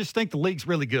out. I just think the league's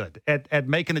really good at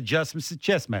making adjustments. It's a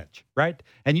chess match, right?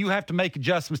 And you have to make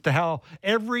adjustments to how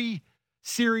every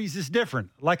series is different.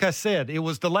 Like I said, it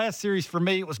was the last series for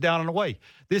me, it was down and away.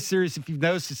 This series, if you've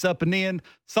noticed, it's up and in,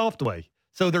 soft away.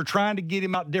 So they're trying to get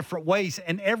him out different ways,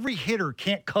 and every hitter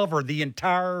can't cover the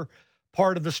entire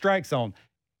part of the strike zone.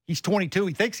 He's 22.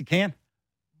 He thinks he can,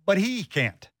 but he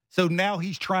can't. So now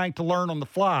he's trying to learn on the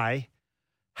fly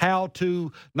how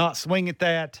to not swing at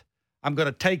that. I'm going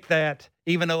to take that,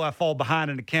 even though I fall behind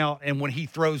in the count. And when he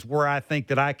throws where I think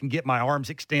that I can get my arms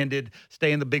extended,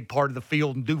 stay in the big part of the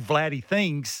field and do Vladdy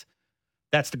things,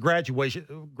 That's the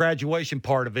graduation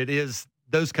part of it is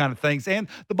those kind of things. And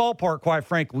the ballpark, quite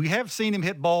frankly, we have seen him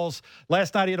hit balls.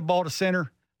 Last night he hit a ball to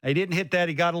center. He didn't hit that.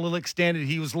 He got a little extended.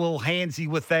 He was a little handsy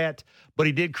with that, but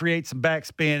he did create some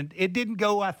backspin. It didn't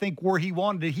go, I think, where he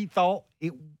wanted it. He thought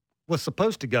it was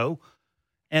supposed to go.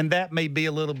 And that may be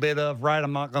a little bit of, right,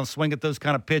 I'm not going to swing at those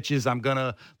kind of pitches. I'm going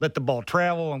to let the ball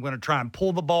travel. I'm going to try and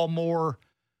pull the ball more.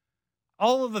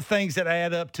 All of the things that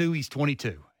add up to he's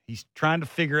 22. He's trying to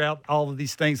figure out all of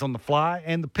these things on the fly,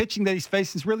 and the pitching that he's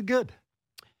facing is really good.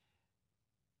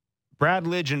 Brad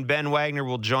Lidge and Ben Wagner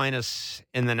will join us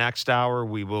in the next hour.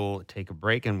 We will take a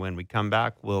break, and when we come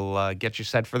back, we'll get you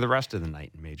set for the rest of the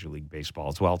night in Major League Baseball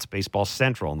as well. It's Baseball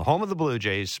Central, and the home of the Blue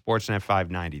Jays, Sportsnet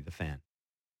 590, The Fan.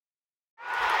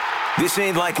 This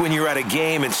ain't like when you're at a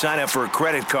game and sign up for a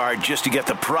credit card just to get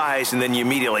the prize and then you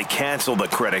immediately cancel the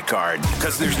credit card.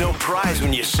 Because there's no prize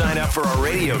when you sign up for our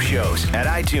radio shows at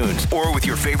iTunes or with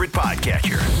your favorite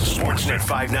podcatcher. Sportsnet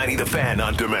 590 The Fan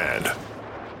on demand.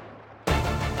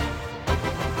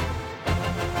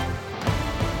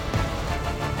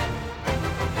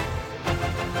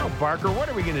 Barker, what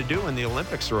are we going to do when the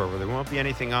Olympics are over? There won't be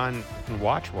anything on you can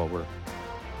watch while we'll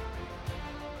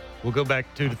go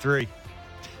back 2 to 3.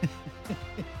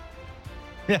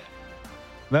 Yeah.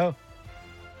 No.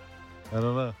 I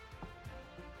don't know.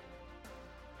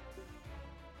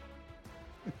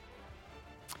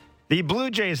 The Blue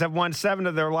Jays have won 7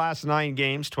 of their last 9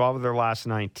 games, 12 of their last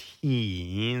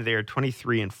 19. They are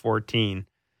 23-14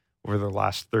 over their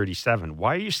last 37.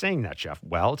 Why are you saying that, Jeff?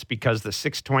 Well, it's because the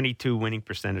 .622 winning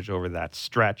percentage over that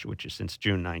stretch, which is since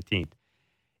June 19th,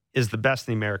 is the best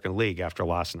in the American League after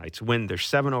last night's win. They're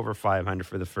 7 over 500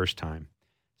 for the first time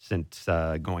since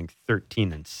going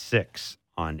 13-6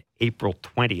 on April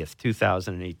 20th,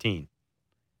 2018.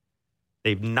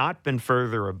 They've not been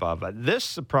further above. This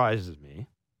surprises me.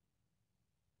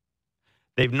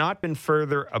 They've not been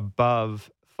further above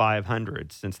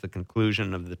 500 since the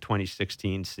conclusion of the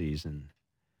 2016 season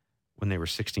when they were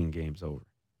 16 games over.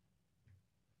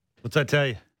 What's that tell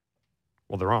you?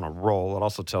 Well, they're on a roll. It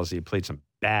also tells you they played some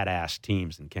badass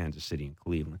teams in Kansas City and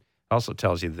Cleveland. It also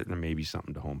tells you that there may be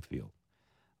something to home field.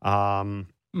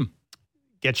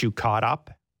 Get you caught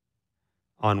up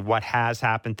on what has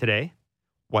happened today,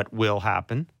 what will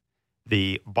happen.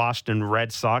 The Boston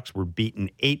Red Sox were beaten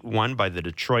 8-1 by the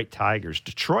Detroit Tigers.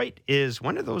 Detroit is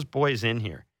one of those boys in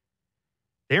here.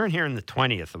 They're in here on the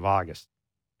 20th of August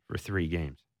for 3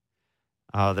 games.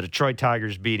 The Detroit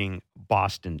Tigers beating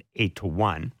Boston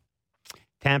 8-1.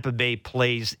 Tampa Bay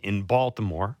plays in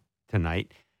Baltimore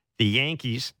tonight. The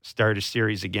Yankees start a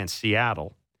series against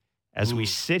Seattle. As we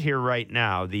sit here right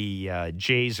now, the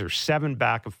Jays are 7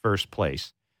 back of first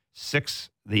place. 6.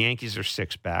 The Yankees are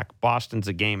 6 back. Boston's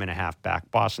a game and a half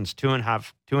back. Boston's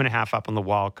 2.5 up on the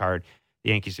wild card.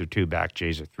 The Yankees are 2 back.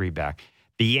 Jays are 3 back.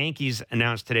 The Yankees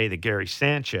announced today that Gary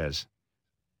Sanchez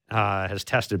has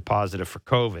tested positive for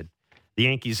COVID. The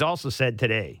Yankees also said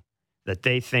today that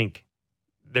they think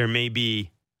there may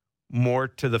be more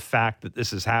to the fact that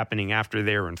this is happening after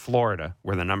they're in Florida,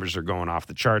 where the numbers are going off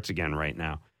the charts again right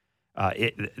now.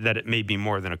 That it may be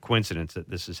more than a coincidence that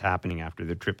this is happening after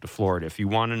their trip to Florida. If you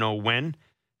want to know when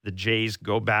the Jays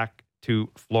go back to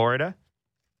Florida,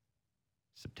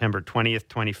 September 20th,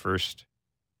 21st,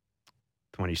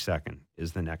 22nd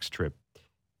is the next trip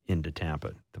into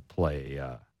Tampa to play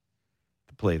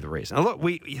the race. Now, look,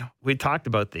 we talked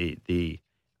about the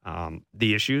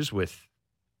issues with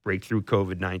breakthrough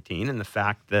COVID-19 and the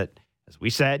fact that, as we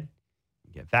said,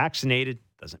 you get vaccinated.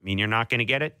 Doesn't mean you're not going to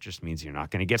get it. Just means you're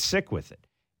not going to get sick with it.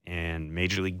 And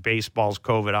Major League Baseball's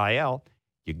COVID IL,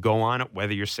 you go on it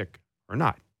whether you're sick or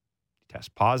not. You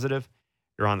test positive,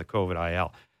 you're on the COVID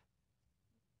IL.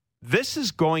 This is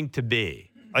going to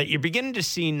be, you're beginning to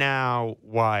see now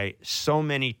why so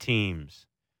many teams,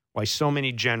 why so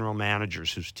many general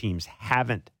managers whose teams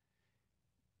haven't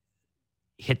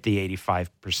hit the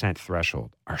 85%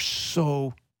 threshold are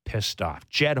so pissed off.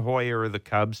 Jed Hoyer of the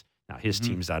Cubs, now, his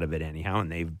team's out of it anyhow, and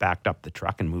they've backed up the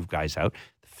truck and moved guys out.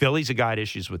 The Phillies have got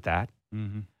issues with that,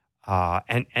 and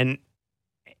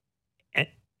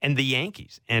the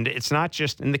Yankees. And it's not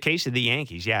just in the case of the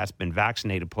Yankees. Yeah, it's been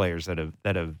vaccinated players that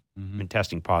have been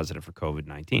testing positive for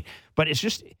COVID-19. But it's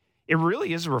just it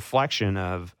really is a reflection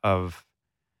of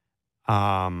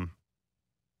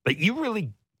like you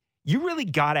really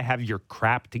got to have your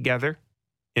crap together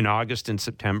in August and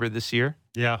September this year.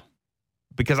 Yeah.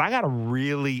 Because I got a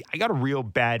real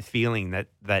bad feeling that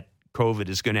COVID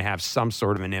is going to have some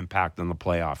sort of an impact on the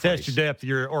playoff race. Test your depth,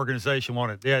 your organization won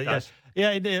it. Yeah,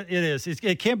 it is.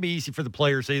 It can't be easy for the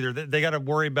players either. They got to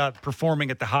worry about performing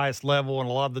at the highest level, and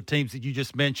a lot of the teams that you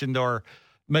just mentioned are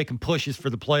making pushes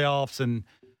for the playoffs, and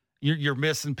you're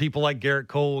missing people like Garrett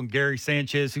Cole and Gary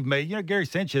Sanchez, who made, Gary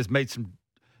Sanchez made some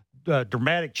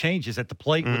dramatic changes at the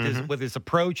plate with his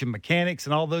approach and mechanics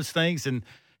and all those things, and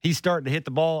he's starting to hit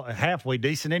the ball halfway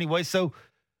decent anyway. So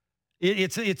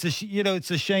it's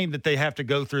a shame that they have to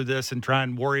go through this and try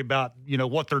and worry about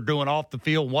what they're doing off the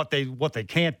field, what they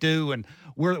can't do, and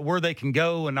where they can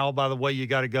go. And by the way, you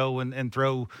got to go and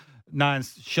throw 9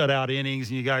 shutout innings,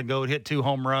 and you got to go and hit 2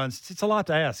 home runs. It's a lot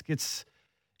to ask.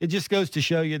 It just goes to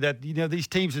show you that these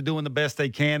teams are doing the best they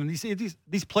can, and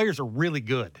these players are really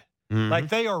good. Mm-hmm. Like,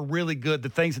 they are really good. The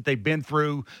things that they've been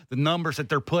through, the numbers that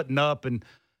they're putting up, and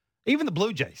even the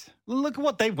Blue Jays. Look at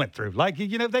what they went through. Like,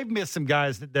 they've missed some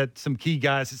guys that some key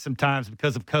guys at some times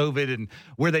because of COVID and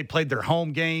where they played their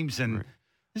home games, and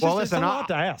it's a lot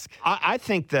to ask. I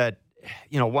think that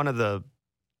one of the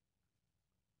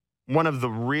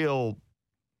real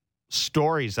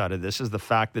stories out of this is the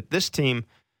fact that this team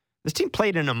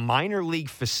played in a minor league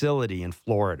facility in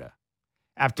Florida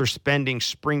after spending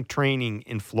spring training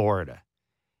in Florida.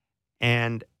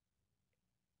 And,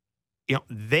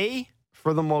 they,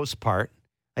 for the most part,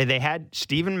 they had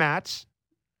Steven Matz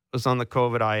was on the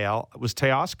COVID IL. Was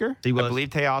Teoscar? He was. I believe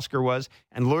Teoscar was.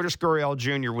 And Lourdes Gurriel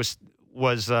Jr. was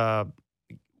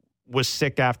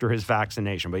sick after his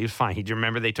vaccination, but he was fine. Do you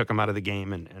remember they took him out of the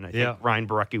game? And I think Ryan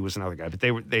Barucki was another guy, but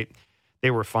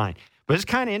they were fine. But it's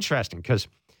kind of interesting because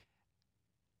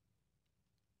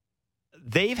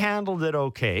they've handled it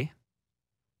okay.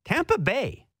 Tampa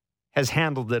Bay has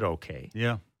handled it okay.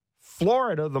 Yeah.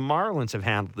 Florida, the Marlins have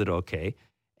handled it okay.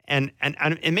 And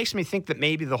it makes me think that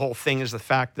maybe the whole thing is the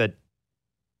fact that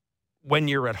when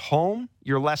you're at home,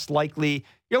 you're less likely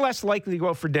to go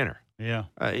out for dinner. Yeah.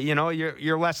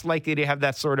 You're less likely to have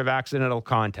that sort of accidental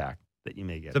contact that you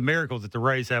may get. It's a miracle that the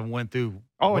Rays haven't went through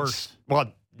worse.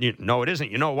 No, it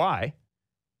isn't. You know why?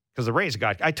 Because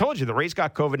I told you the Rays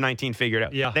got COVID-19 figured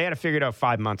out. Yeah. They had it figured out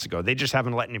 5 months ago. They just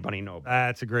haven't let anybody know.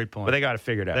 That's a great point. But they got it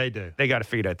figured out. They do. They got it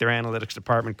figured out. Their analytics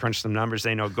department crunched some numbers.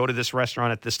 They know, go to this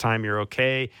restaurant at this time, you're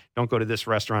okay. Don't go to this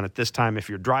restaurant at this time. If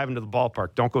you're driving to the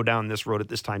ballpark, don't go down this road at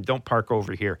this time. Don't park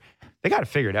over here. They got it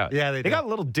figured out. Yeah, they got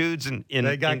little dudes in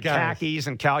khakis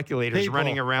and calculators People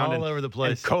running around all over the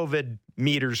place. And COVID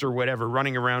meters or whatever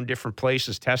running around different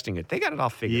places testing it. They got it all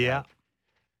figured out.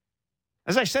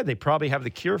 As I said, they probably have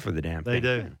the cure for the damn thing. They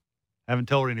do. Haven't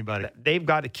told anybody. They've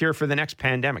got a cure for the next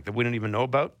pandemic that we don't even know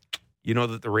about. You know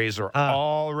that the Rays are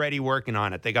already working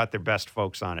on it. They got their best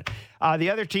folks on it.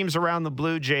 The other teams around the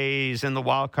Blue Jays in the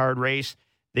wild card race,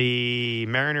 the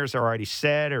Mariners are already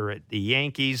set, or at the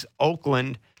Yankees.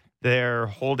 Oakland, they're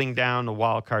holding down the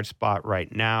wild card spot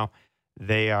right now.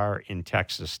 They are in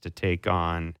Texas to take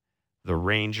on the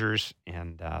Rangers.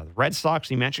 And the Red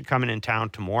Sox, you mentioned, coming in town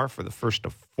tomorrow for the first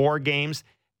of 4 games.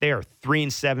 They are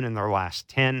 3-7 in their last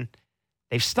 10.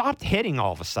 They've stopped hitting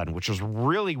all of a sudden, which was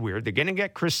really weird. They're going to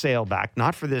get Chris Sale back,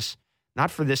 not for this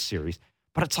series,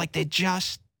 but it's like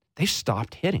they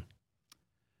stopped hitting.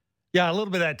 Yeah, a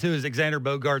little bit of that, too, is Xander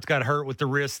Bogaerts got hurt with the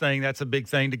wrist thing. That's a big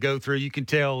thing to go through. You can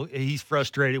tell he's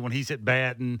frustrated when he's at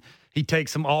bat, and he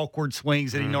takes some awkward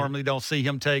swings that he normally don't see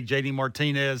him take. JD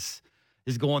Martinez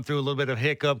is going through a little bit of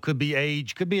hiccup. Could be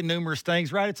age. Could be numerous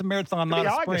things, right? It's a marathon, not a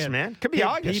sprint. August, man. Could be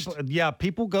August.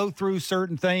 People go through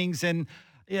certain things, and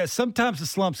sometimes the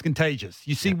slump's contagious.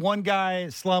 You see one guy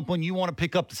slump when you want to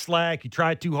pick up the slack. You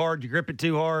try too hard. You grip it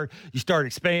too hard. You start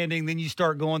expanding. Then you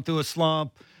start going through a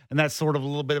slump. And that's sort of a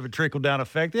little bit of a trickle-down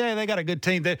effect. Yeah, they got a good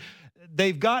team.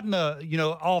 They've gotten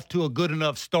off to a good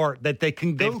enough start that they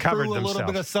can go through a little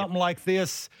bit of something like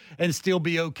this and still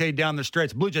be okay down the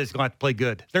stretch. Blue Jays are going to have to play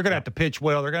good. They're going to have to pitch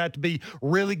well. They're going to have to be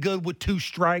really good with 2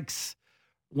 strikes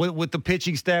with the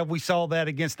pitching staff. We saw that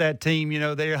against that team.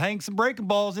 They hang some breaking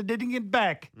balls that didn't get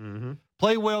back. Mm-hmm.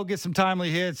 Play well, get some timely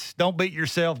hits. Don't beat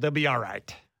yourself. They'll be all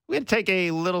right. We're going to take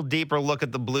a little deeper look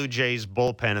at the Blue Jays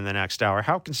bullpen in the next hour.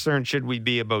 How concerned should we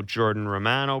be about Jordan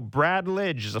Romano? Brad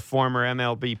Lidge is a former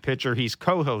MLB pitcher. He's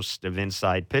co-host of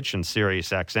Inside Pitch on Sirius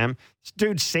XM. This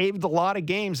dude saved a lot of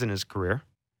games in his career.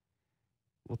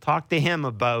 We'll talk to him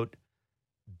about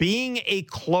being a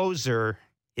closer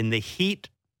in the heat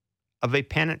of a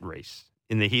pennant race,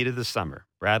 in the heat of the summer.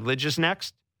 Brad Lidge is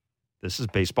next. This is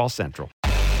Baseball Central.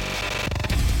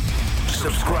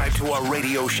 Subscribe to our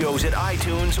radio shows at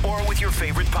iTunes or with your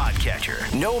favorite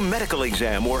podcatcher. No medical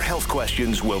exam or health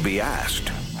questions will be asked.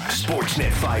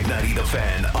 Sportsnet 590 The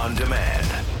Fan on demand.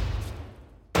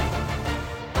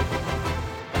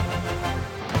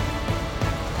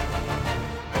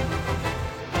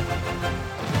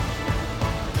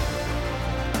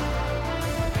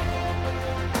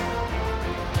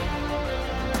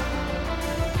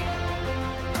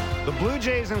 The Blue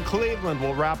Jays in Cleveland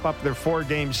will wrap up their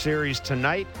 4-game series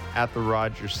tonight at the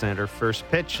Rogers Center. First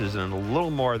pitch is in a little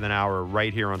more than an hour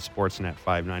right here on Sportsnet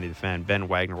 590 The Fan. Ben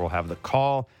Wagner will have the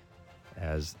call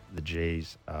as the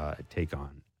Jays take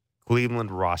on Cleveland.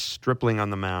 Ross Stripling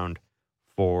on the mound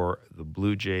for the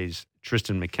Blue Jays.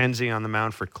 Tristan McKenzie on the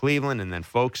mound for Cleveland. And then,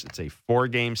 folks, it's a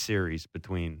 4-game series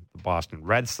between the Boston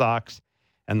Red Sox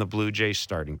and the Blue Jays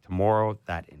starting tomorrow.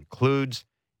 That includes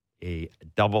a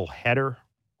doubleheader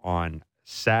on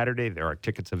Saturday. There are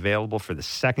tickets available for the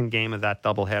second game of that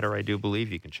doubleheader, I do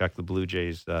believe. You can check the Blue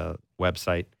Jays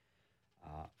website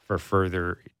for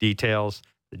further details.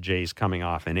 The Jays coming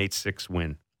off an 8-6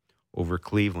 win over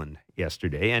Cleveland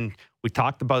yesterday. And we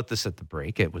talked about this at the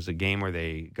break. It was a game where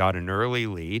they got an early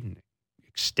lead and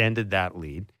extended that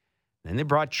lead. Then they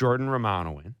brought Jordan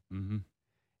Romano in.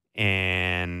 Mm-hmm.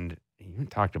 And you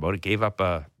talked about it, gave up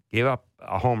a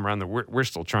home run that we're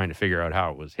still trying to figure out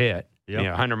how it was hit. Yep.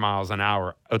 100 miles an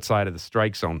hour outside of the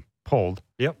strike zone, pulled.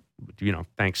 Yep.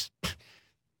 Thanks.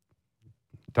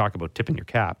 Talk about tipping your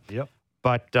cap. Yep.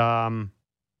 But Jordan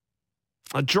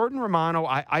Romano,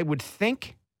 I would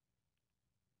think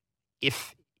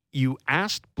if you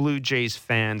asked Blue Jays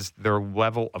fans their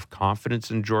level of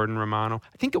confidence in Jordan Romano,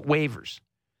 I think it wavers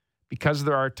because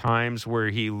there are times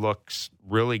where he looks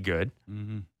really good.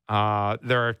 Mm-hmm.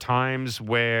 There are times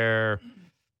where,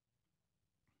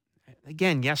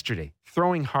 again, yesterday,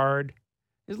 throwing hard.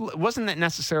 It wasn't that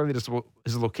necessarily that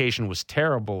his location was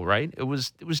terrible, right? It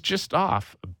was just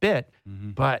off a bit, mm-hmm.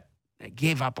 but it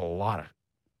gave up a lot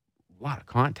of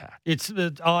contact. It's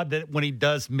odd that when he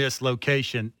does miss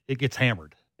location, it gets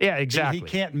hammered. Yeah, exactly. He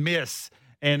can't miss,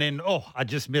 and then, I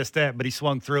just missed that, but he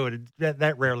swung through it.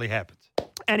 That rarely happens.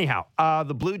 Anyhow,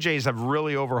 the Blue Jays have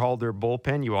really overhauled their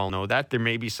bullpen. You all know that. There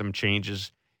may be some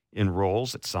changes in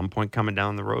roles at some point coming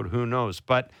down the road. Who knows?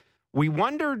 But we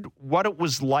wondered what it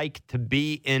was like to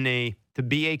be a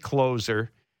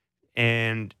closer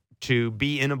and to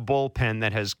be in a bullpen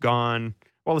that has gone,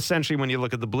 well, essentially when you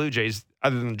look at the Blue Jays,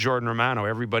 other than Jordan Romano,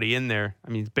 everybody in there, I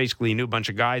mean, it's basically a new bunch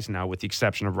of guys now with the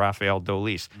exception of Rafael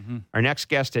Dolis. Mm-hmm. Our next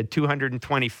guest had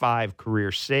 225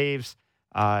 career saves.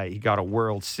 He got a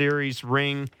World Series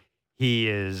ring. He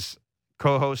is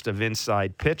co-host of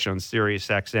Inside Pitch on Sirius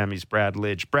XM. He's Brad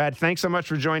Lidge. Brad, thanks so much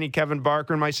for joining Kevin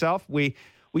Barker and myself. We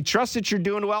trust that you're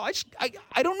doing well.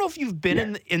 I don't know if you've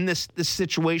been in this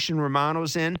situation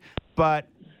Romano's in, but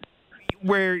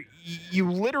where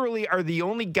you literally are the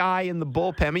only guy in the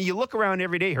bullpen. I mean, you look around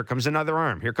every day. Here comes another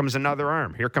arm. Here comes another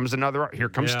arm. Here comes another arm. Here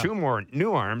comes two more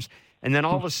new arms. And then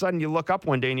all of a sudden you look up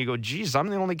one day and you go, geez, I'm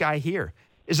the only guy here.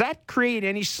 Does that create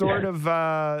any sort of,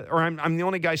 or I'm the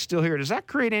only guy still here, does that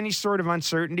create any sort of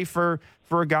uncertainty for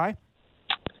a guy?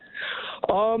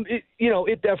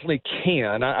 It definitely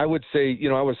can. I would say,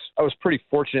 I was pretty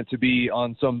fortunate to be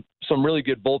on some really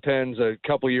good bullpens, a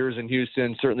couple years in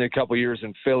Houston, certainly a couple years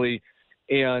in Philly.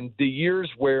 And the years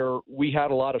where we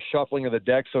had a lot of shuffling of the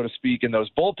deck, so to speak, in those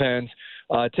bullpens,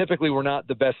 typically were not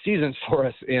the best seasons for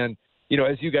us. And,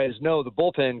 as you guys know, the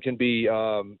bullpen can be,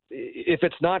 if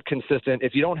it's not consistent,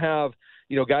 if you don't have,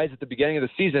 guys at the beginning of the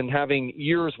season having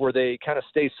years where they kind of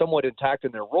stay somewhat intact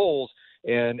in their roles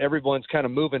and everyone's kind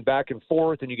of moving back and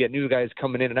forth and you get new guys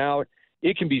coming in and out,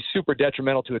 it can be super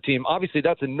detrimental to a team. Obviously,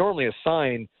 that's normally a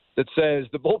sign that says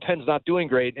the bullpen's not doing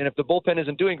great. And if the bullpen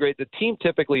isn't doing great, the team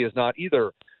typically is not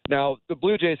either. Now, the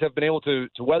Blue Jays have been able to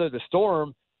weather the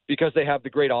storm because they have the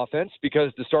great offense,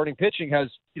 because the starting pitching has,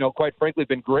 quite frankly,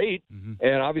 been great. Mm-hmm.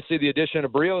 And obviously the addition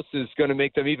of Barrios is going to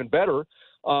make them even better.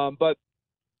 But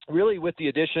really with the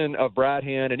addition of Brad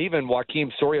Hand and even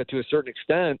Joakim Soria to a certain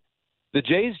extent, the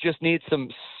Jays just need some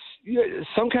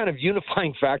kind of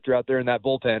unifying factor out there in that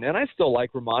bullpen. And I still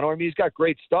like Romano. I mean, he's got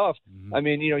great stuff. Mm-hmm. I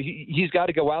mean, he's got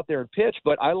to go out there and pitch,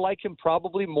 but I like him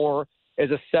probably more as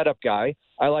a setup guy.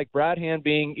 I like Brad Hand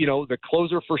being, the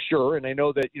closer for sure. And I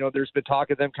know that, there's been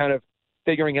talk of them kind of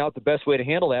figuring out the best way to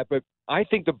handle that. But I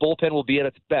think the bullpen will be at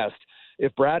its best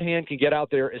if Brad Hand can get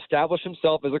out there, establish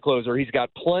himself as a closer. He's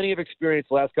got plenty of experience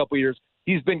the last couple of years.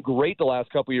 He's been great the last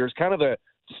couple of years, kind of a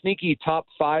sneaky top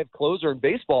 5 closer in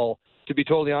baseball, to be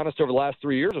totally honest, over the last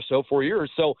 3 years or so, 4 years.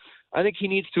 So I think he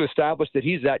needs to establish that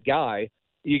he's that guy.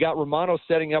 You got Romano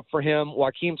setting up for him,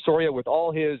 Joakim Soria with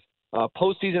all his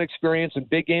postseason experience and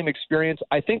big game experience.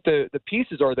 I think the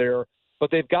pieces are there,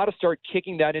 but they've got to start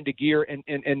kicking that into gear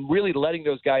and really letting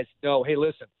those guys know, hey,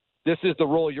 listen, this is the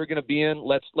role you're going to be in.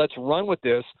 Let's run with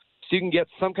this so you can get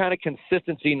some kind of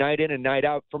consistency night in and night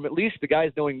out from at least the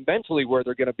guys knowing mentally where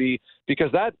they're going to be, because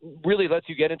that really lets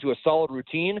you get into a solid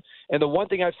routine. And the one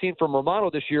thing I've seen from Romano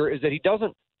this year is that he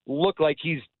doesn't look like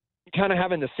he's kind of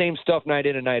having the same stuff night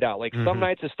in and night out. Like some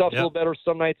nights the stuff's a little better,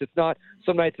 some nights it's not.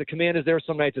 Some nights the command is there,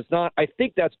 some nights it's not. I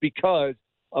think that's because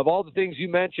of all the things you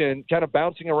mentioned, kind of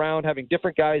bouncing around, having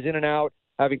different guys in and out,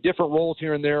 having different roles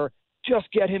here and there. Just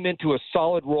get him into a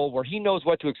solid role where he knows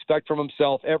what to expect from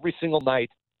himself every single night.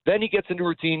 Then he gets into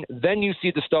routine. Then you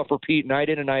see the stuff repeat night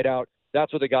in and night out.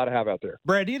 That's what they got to have out there.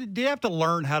 Brad, do you have to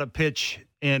learn how to pitch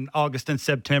in August and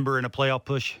September in a playoff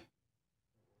push?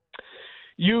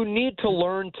 You need to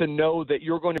learn to know that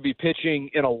you're going to be pitching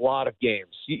in a lot of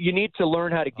games. You need to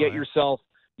learn how to get yourself,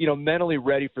 mentally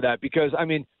ready for that. Because,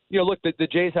 look, the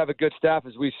Jays have a good staff,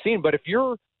 as we've seen. But if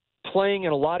you're playing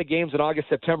in a lot of games in August,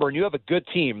 September, and you have a good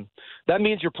team, that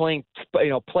means you're playing,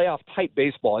 playoff-type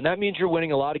baseball. And that means you're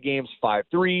winning a lot of games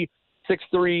 5-3,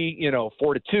 6-3,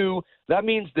 4-2. That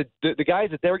means that the guys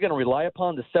that they're going to rely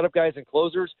upon, the setup guys and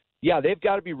closers, they've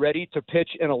got to be ready to pitch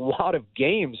in a lot of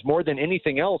games more than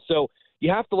anything else. So you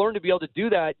have to learn to be able to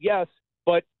do that, yes,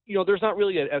 but, there's not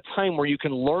really a time where you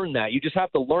can learn that. You just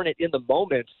have to learn it in the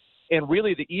moment. And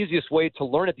really the easiest way to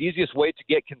learn it, the easiest way to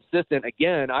get consistent,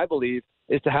 again, I believe,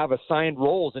 is to have assigned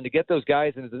roles and to get those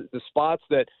guys into the spots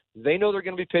that they know they're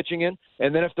going to be pitching in.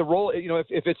 And then if the role, if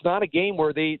it's not a game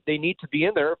where they need to be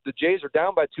in there, if the Jays are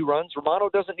down by 2 runs, Romano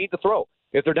doesn't need to throw.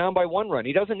 If they're down by 1 run,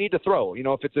 he doesn't need to throw.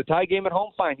 If it's a tie game at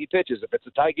home, fine, he pitches. If it's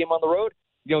a tie game on the road,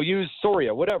 use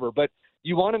Soria, whatever. But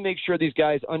you want to make sure these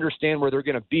guys understand where they're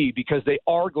going to be because they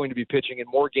are going to be pitching in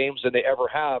more games than they ever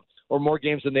have or more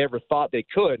games than they ever thought they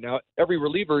could. Now, every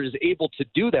reliever is able to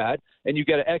do that, and you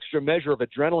get an extra measure of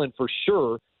adrenaline for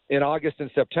sure in August and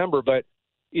September. But,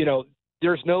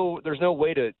 there's no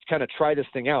way to kind of try this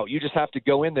thing out. You just have to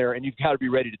go in there, and you've got to be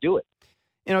ready to do it.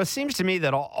 It seems to me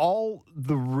that all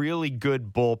the really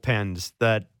good bullpens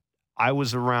that I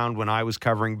was around when I was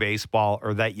covering baseball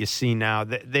or that you see now,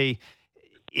 they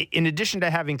in addition to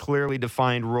having clearly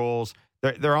defined roles,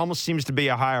 there almost seems to be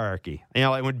a hierarchy.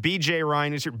 Like when B.J.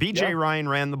 Ryan was here, B.J. Ryan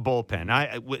ran the bullpen.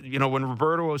 When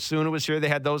Roberto Osuna was here, they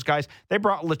had those guys. They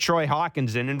brought LaTroy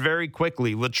Hawkins in, and very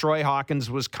quickly, LaTroy Hawkins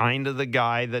was kind of the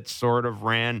guy that sort of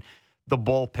ran the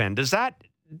bullpen. Does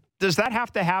that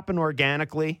have to happen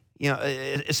organically?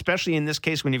 Especially in this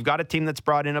case when you've got a team that's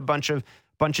brought in a bunch of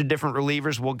different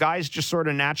relievers. Will guys just sort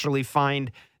of naturally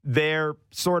find their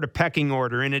sort of pecking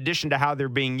order in addition to how they're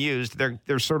being used?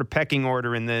 Their sort of pecking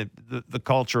order in the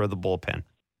culture of the bullpen.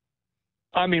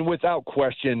 Without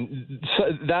question,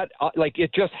 that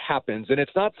it just happens, and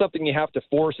it's not something you have to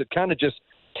force. It kind of just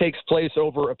takes place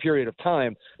over a period of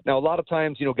time. Now, a lot of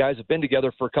times, guys have been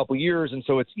together for a couple years, and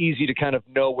so it's easy to kind of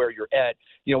know where you're at.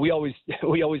 We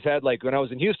always had, like when I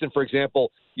was in Houston, for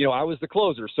example, I was the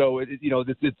closer. So,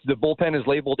 the bullpen is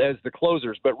labeled as the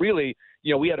closers. But really,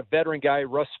 we had a veteran guy,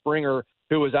 Russ Springer,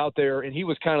 who was out there, and he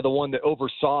was kind of the one that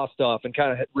oversaw stuff and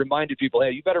kind of reminded people,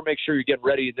 hey, you better make sure you're getting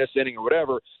ready in this inning or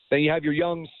whatever. Then you have your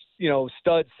young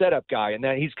stud setup guy, and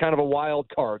then he's kind of a wild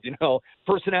card,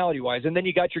 personality-wise. And then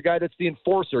you got your guy that's the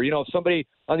enforcer. If somebody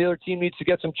on the other team needs to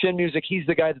get some chin music, he's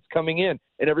the guy that's coming in,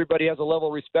 and everybody has a level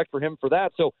of respect for him for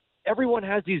that. So everyone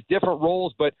has these different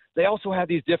roles, but they also have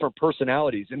these different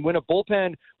personalities. And when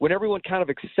everyone kind of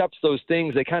accepts those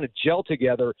things, they kind of gel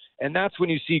together, and that's when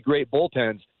you see great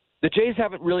bullpens. The Jays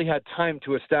haven't really had time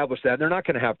to establish that, and they're not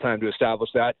going to have time to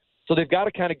establish that. So they've got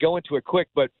to kind of go into it quick.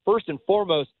 But first and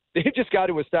foremost, they've just got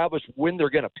to establish when they're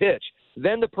going to pitch.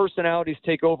 Then the personalities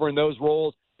take over in those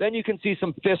roles. Then you can see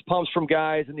some fist pumps from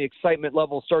guys, and the excitement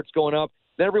level starts going up.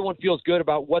 Then everyone feels good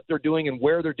about what they're doing and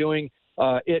where they're doing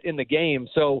it in the game.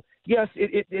 So, yes,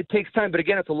 it takes time. But,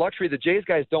 again, it's a luxury the Jays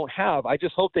guys don't have. I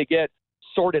just hope they get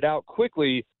sorted out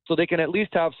quickly so they can at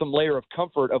least have some layer of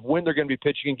comfort of when they're going to be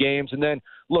pitching in games. And then,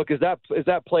 look, as that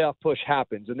playoff push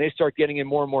happens and they start getting in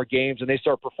more and more games and they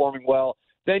start performing well,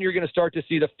 then you're going to start to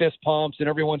see the fist pumps and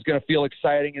everyone's going to feel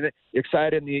excited. And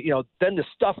then the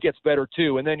stuff gets better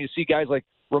too. And then you see guys like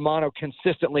Romano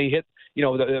consistently hit,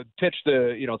 pitch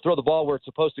throw the ball where it's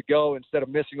supposed to go instead of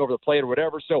missing over the plate or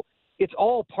whatever. So it's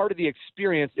all part of the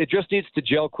experience. It just needs to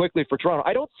gel quickly for Toronto.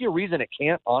 I don't see a reason it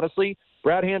can't, honestly.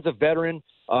 Brad Hand's a veteran.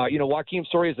 Joakim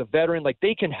Soria is a veteran. Like,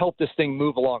 they can help this thing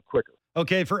move along quicker.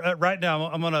 Okay, for right now,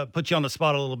 I'm going to put you on the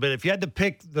spot a little bit. If you had to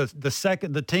pick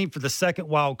the team for the second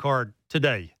wild card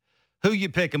today, who you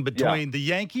picking between the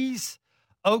Yankees,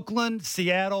 Oakland,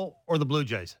 Seattle, or the Blue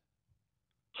Jays?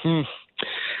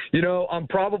 I'm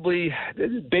probably,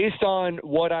 based on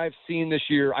what I've seen this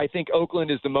year, I think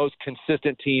Oakland is the most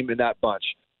consistent team in that bunch.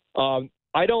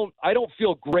 I don't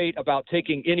feel great about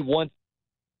taking any one.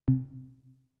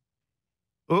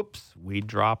 Oops, we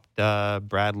dropped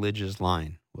Brad Lidge's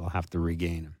line. We'll have to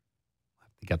regain him. We'll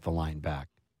have to get the line back.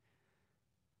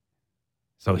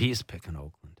 So he's picking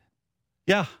Oakland.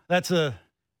 Yeah, that's a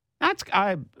That's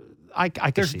I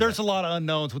can see There's that. a lot of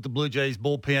unknowns with the Blue Jays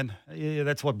bullpen. Yeah,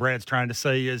 that's what Brad's trying to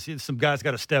say is some guys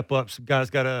got to step up. Some guys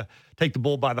got to take the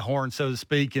bull by the horn, so to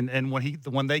speak. And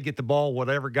when they get the ball,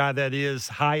 whatever guy that is,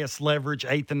 highest leverage,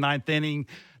 8th and 9th inning,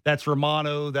 that's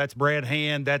Romano, that's Brad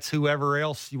Hand, that's whoever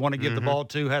else you want to give the ball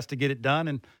to has to get it done.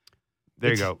 And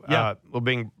There you go. Yeah. We'll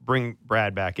bring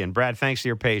Brad back in. Brad, thanks for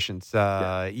your patience.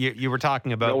 You were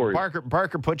talking about No worries.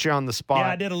 Parker put you on the spot.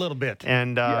 yeah, I did a little bit.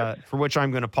 And for which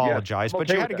I'm going to apologize, I'm but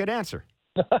okay you had a with good answer.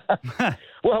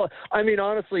 Well, I mean,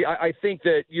 honestly, I think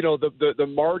that, the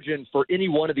margin for any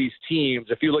one of these teams,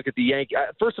 if you look at the Yankees,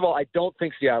 first of all, I don't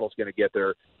think Seattle's going to get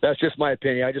there. That's just my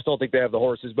opinion. I just don't think they have the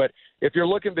horses. But if you're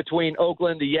looking between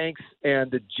Oakland, the Yanks,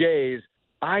 and the Jays,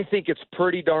 I think it's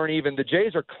pretty darn even. The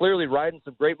Jays are clearly riding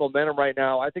some great momentum right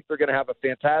now. I think they're going to have a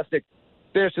fantastic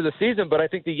finish to the season, but I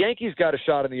think the Yankees got a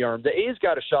shot in the arm. The A's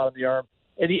got a shot in the arm.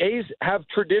 And the A's have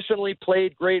traditionally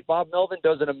played great. Bob Melvin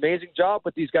does an amazing job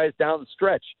with these guys down the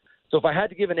stretch. So if I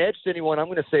had to give an edge to anyone, I'm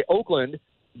going to say Oakland,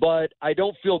 but I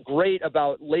don't feel great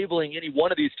about labeling any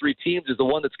one of these three teams as the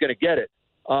one that's going to get it.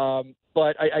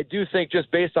 But I do think just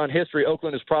based on history,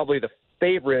 Oakland is probably the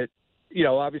favorite.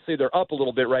 Obviously they're up a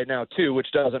little bit right now too, which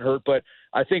doesn't hurt. But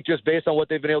I think just based on what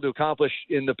they've been able to accomplish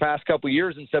in the past couple of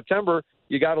years in September,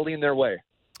 you got to lean their way.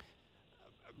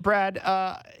 Brad,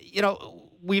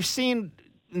 we've seen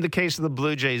in the case of the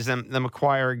Blue Jays, them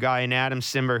acquire a guy in Adam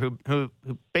Simber who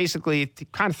basically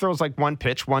kind of throws like one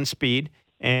pitch, one speed,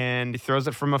 and he throws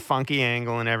it from a funky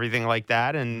angle and everything like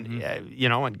that. And we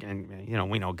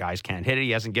know guys can't hit it.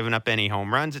 He hasn't given up any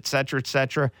home runs, et cetera, et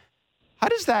cetera. How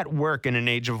does that work in an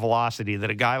age of velocity that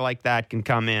a guy like that can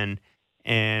come in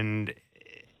and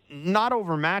not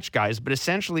overmatch guys, but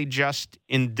essentially just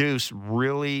induce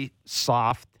really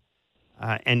soft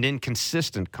and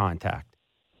inconsistent contact?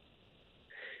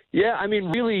 Yeah, I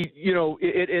mean, really,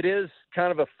 it is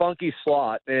kind of a funky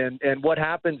slot. And what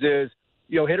happens is,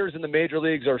 hitters in the major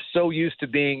leagues are so used to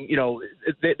being,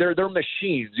 they're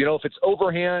machines. If it's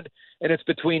overhand and it's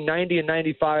between 90 and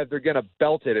 95, they're going to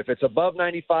belt it. If it's above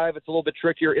 95, it's a little bit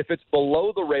trickier. If it's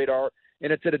below the radar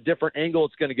and it's at a different angle,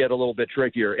 it's going to get a little bit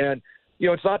trickier. And,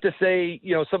 it's not to say,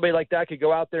 somebody like that could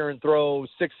go out there and throw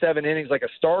 6-7 innings like a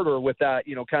starter with that,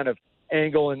 kind of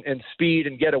angle and speed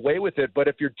and get away with it. But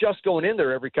if you're just going in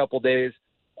there every couple of days,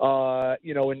 and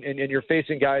you're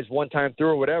facing guys one time through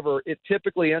or whatever, it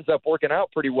typically ends up working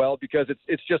out pretty well because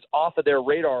it's just off of their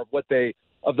radar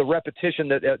of the repetition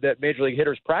that major league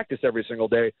hitters practice every single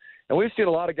day. And we've seen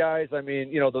a lot of guys. I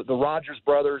mean, the Rogers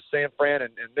brothers, San Fran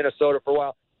and Minnesota for a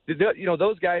while.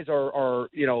 Those guys are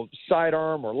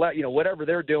sidearm or whatever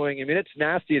they're doing. I mean, it's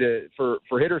nasty for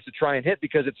hitters to try and hit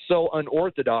because it's so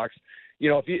unorthodox.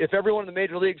 If everyone in the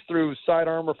major leagues threw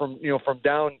sidearm or from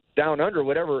down under,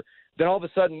 whatever, then all of a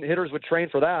sudden hitters would train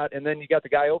for that, and then you got the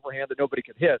guy overhand that nobody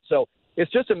could hit. So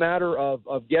it's just a matter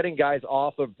of getting guys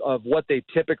off of what they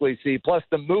typically see. Plus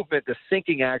the movement, the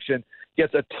sinking action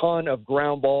gets a ton of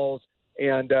ground balls.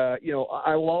 And,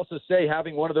 I will also say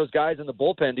having one of those guys in the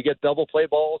bullpen to get double play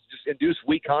balls, just induce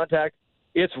weak contact,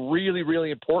 it's really, really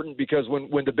important because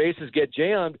when the bases get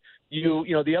jammed,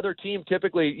 the other team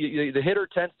typically the hitter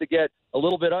tends to get a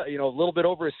little bit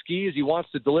over his skis. He wants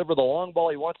to deliver the long ball.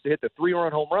 He wants to hit the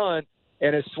 3-run home run,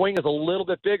 and his swing is a little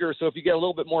bit bigger. So if you get a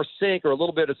little bit more sink or a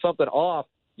little bit of something off,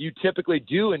 you typically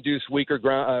do induce weaker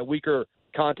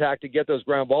contact to get those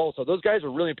ground balls. So those guys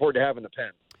are really important to have in the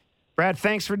pen. Brad,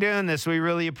 thanks for doing this. We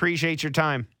really appreciate your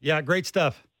time. Yeah, great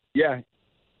stuff. Yeah,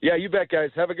 you bet,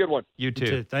 guys. Have a good one. You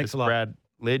too. Thanks It's a lot. Brad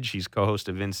Lidge. He's co-host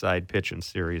of Inside Pitch on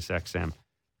Sirius XM.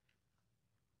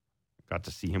 Got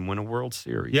to see him win a World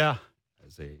Series. Yeah.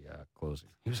 As a closer.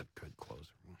 He was a good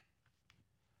closer.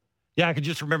 Yeah, I can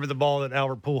just remember the ball that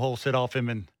Albert Pujols hit off him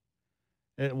and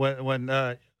when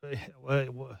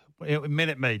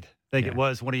Minute Maid, I think it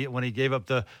was when he gave up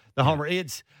the homer.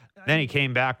 Then he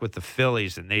came back with the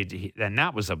Phillies, and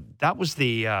that was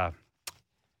the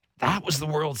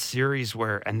World Series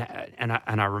where and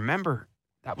I remember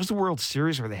that was the World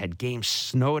Series where they had games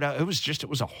snowed out. It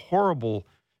was a horrible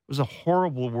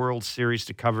World Series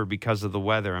to cover because of the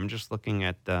weather. I'm just looking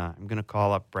at I'm going to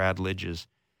call up Brad Lidge's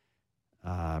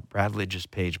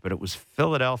page, but it was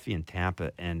Philadelphia and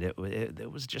Tampa, and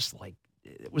it was just like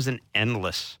it was an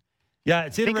endless. Yeah,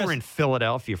 it's I think interesting. we're in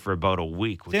Philadelphia for about a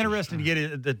week. It's interesting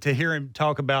to hear him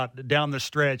talk about down the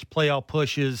stretch, playoff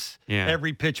pushes,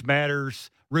 every pitch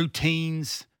matters,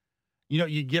 routines.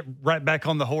 You get right back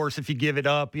on the horse if you give it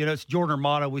up. It's Jordan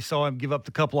Romano. We saw him give up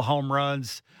a couple of home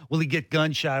runs. Will he get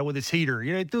gun shy with his heater?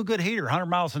 He threw a good heater, 100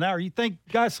 miles an hour. You think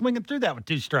guys swinging through that with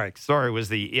 2 strikes? Sorry, it was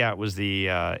the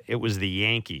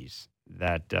Yankees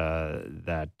that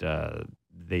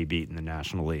they beat in the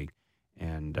National League,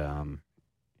 and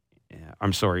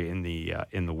I'm sorry, in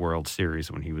the World Series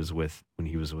when he was with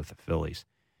the Phillies,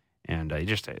 and he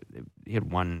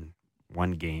had one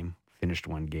game, finished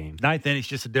one game. Ninth inning's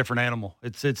just a different animal.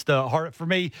 It's the hard for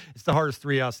me. It's the hardest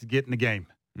 3 outs to get in the game.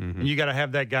 And you got to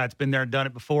have that guy that's been there and done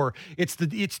it before. It's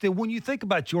the when you think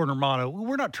about Jordan Romano,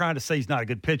 we're not trying to say he's not a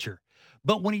good pitcher,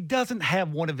 but when he doesn't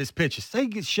have one of his pitches, say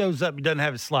he shows up, he doesn't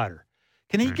have his slider,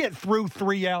 can he get through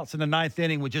 3 outs in the ninth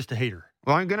inning with just a heater?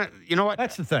 Well, I'm gonna. You know what?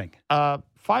 That's the thing.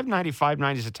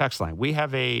 590 is a text line. We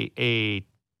have a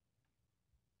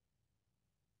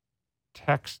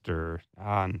texter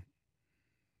on,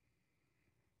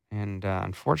 and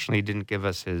unfortunately, he didn't give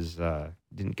us his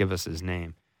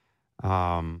name.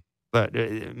 But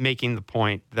making the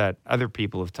point that other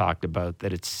people have talked about,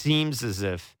 that it seems as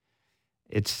if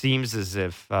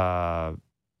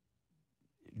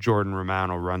Jordan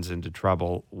Romano runs into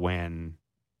trouble when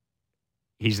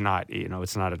he's not,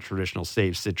 it's not a traditional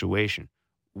save situation,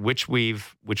 which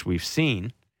we've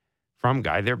seen from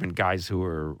Guy. There have been guys who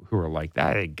are like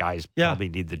that. I think guys probably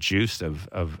need the juice of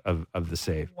the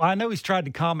save. Well, I know he's tried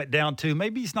to calm it down too.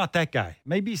 Maybe he's not that guy.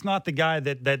 Maybe he's not the guy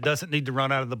that doesn't need to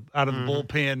run out of the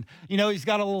bullpen. He's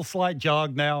got a little slight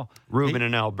jog now. Ruben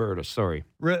in Alberta. Sorry.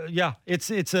 Yeah,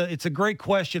 it's a great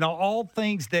question. All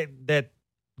things that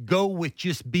go with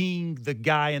just being the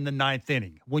guy in the ninth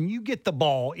inning. When you get the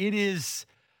ball, it is.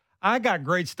 I got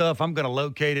great stuff. I'm going to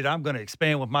locate it. I'm going to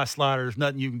expand with my slider. There's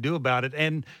nothing you can do about it.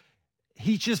 And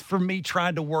he's just, for me,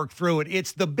 trying to work through it.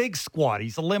 It's the big squat.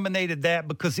 He's eliminated that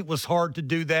because it was hard to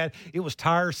do that. It was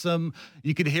tiresome.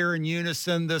 You could hear in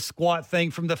unison the squat thing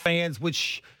from the fans,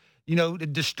 which,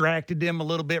 it distracted him a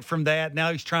little bit from that.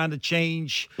 Now he's trying to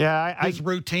change his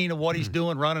routine of what he's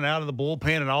doing, running out of the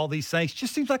bullpen and all these things.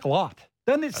 Just seems like a lot.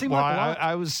 Doesn't it seem like a lot?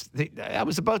 I was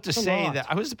about to say that.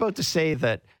 I was about to say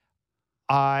that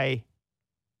I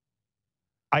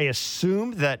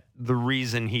assumed that the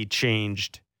reason he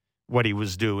changed what he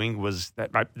was doing was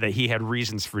that he had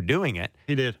reasons for doing it.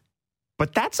 He did.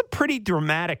 But that's a pretty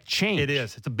dramatic change. It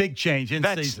is. It's a big change in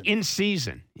season. In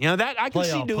season. That I can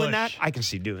see doing push. that. I can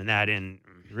see doing that in.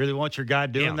 You really want your guy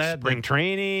doing that? Spring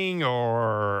training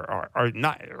or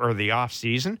not, or the off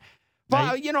season.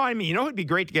 Well, it'd be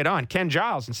great to get on Ken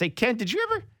Giles and say, Ken, did you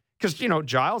ever? Because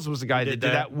Giles was the guy that did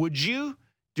that. Would you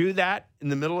do that in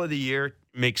the middle of the year?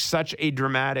 Make such a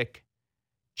dramatic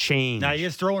change. Now he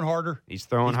is throwing harder. He's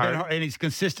throwing harder, and he's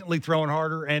consistently throwing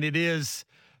harder. And it is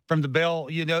from the bell.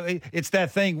 It's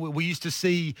that thing we used to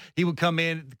see. He would come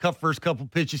in, the first couple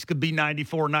pitches could be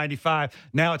 94, 95.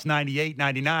 Now it's 98,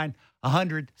 99,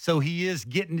 100. So he is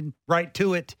getting right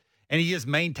to it, and he is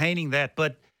maintaining that.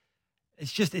 But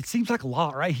it seems like a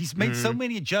lot, right? He's made so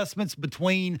many adjustments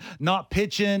between not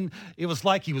pitching. It was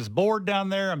like he was bored down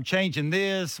there. I'm changing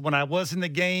this. When I was in the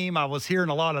game, I was hearing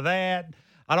a lot of that.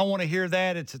 I don't want to hear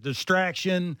that. It's a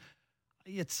distraction.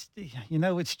 It's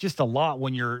just a lot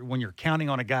when you're counting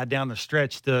on a guy down the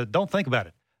stretch to don't think about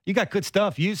it. You got good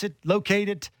stuff. Use it, locate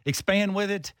it, expand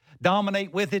with it,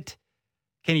 dominate with it.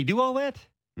 Can he do all that?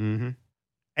 Mm-hmm.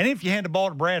 And if you hand the ball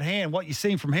to Brad Hand, what you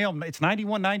seen from him, it's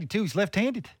 91-92. He's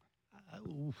left-handed.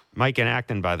 Mike in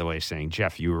Acton, by the way, saying,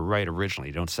 Jeff, you were right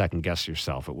originally. Don't second-guess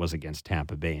yourself. It was against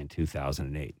Tampa Bay in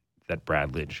 2008 that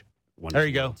Brad Lidge won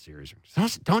the World Series.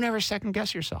 Don't ever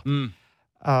second-guess yourself.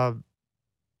 That's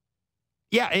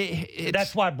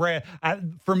why Brad,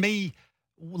 for me,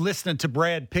 listening to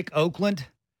Brad pick Oakland,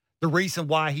 the reason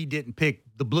why he didn't pick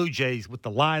the Blue Jays with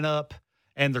the lineup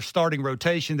and their starting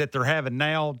rotation that they're having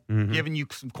now, giving you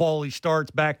some quality starts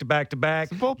back to back to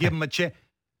back, give them a chance.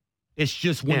 It's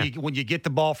just when you get the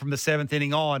ball from the seventh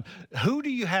inning on, who do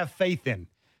you have faith in?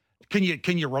 Can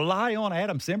you rely on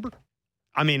Adam Simber?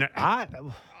 I mean, I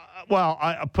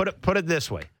put it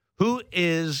this way: who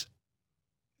is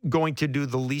going to do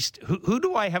the least? Who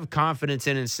do I have confidence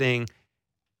in saying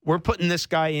we're putting this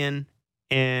guy in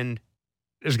and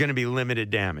there's going to be limited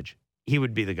damage? He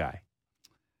would be the guy.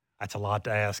 That's a lot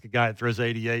to ask. A guy that throws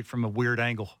 88 from a weird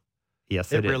angle.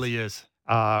 Yes, it really is.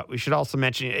 We should also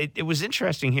mention, it was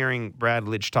interesting hearing Brad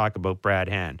Lidge talk about Brad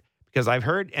Hand, because I've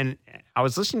heard, and I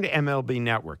was listening to MLB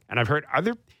Network, and I've heard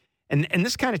other, and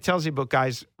this kind of tells you about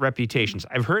guys' reputations.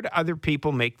 I've heard other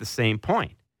people make the same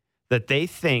point, that they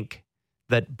think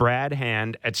that Brad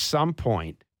Hand at some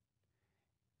point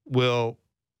will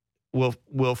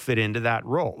fit into that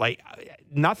role. Like,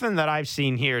 nothing that I've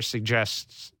seen here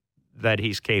suggests that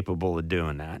he's capable of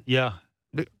doing that. Yeah.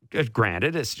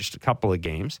 Granted, it's just a couple of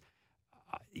games.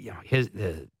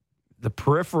 The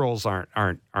peripherals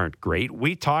aren't great.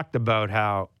 We talked about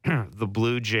how the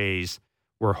Blue Jays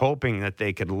were hoping that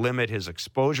they could limit his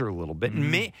exposure a little bit.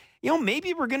 And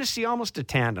maybe we're going to see almost a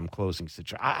tandem closing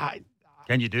situation.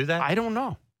 Can you do that? I don't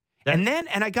know. And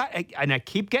I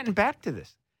keep getting back to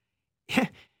this.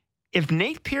 If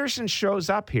Nate Pearson shows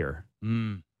up here,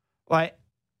 like,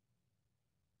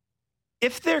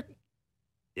 if they're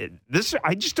this,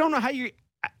 I just don't know how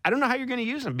I don't know how you're going to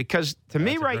use him, because to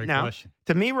me right now,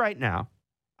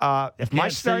 if my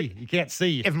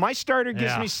starter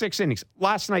gives me 6 innings,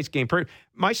 last night's game,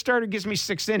 my starter gives me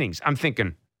 6 innings, I'm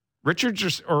thinking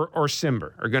Richards or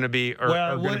Simber are going to be my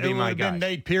guys. It would have been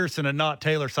Nate Pearson and not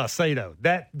Taylor Saucedo.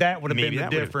 That would have been the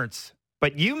difference.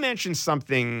 But you mentioned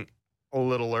something a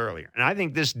little earlier, and I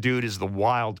think this dude is the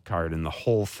wild card in the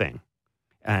whole thing.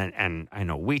 And I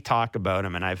know we talk about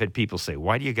him, and I've had people say,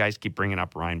 why do you guys keep bringing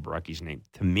up Ryan Borucki's name?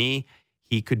 To me,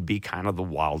 he could be kind of the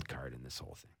wild card in this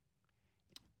whole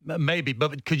thing. Maybe,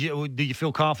 but do you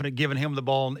feel confident giving him the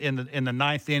ball in the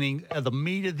ninth inning, the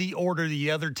meat of the order, the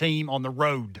other team on the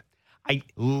road?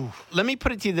 Let me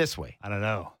put it to you this way. I don't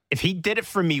know. If he did it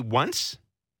for me once,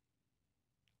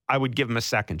 I would give him a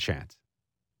second chance.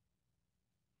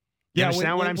 You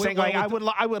understand what I'm saying? Like, I would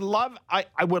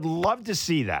love to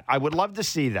see that. I would love to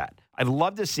see that. I'd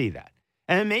love to see that.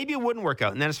 And maybe it wouldn't work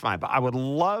out, and then it's fine. But I would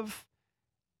love.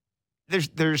 I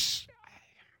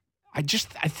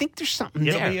think there's something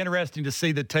there. It'll be interesting to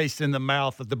see the taste in the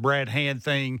mouth of the Brad Hand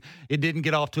thing. It didn't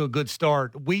get off to a good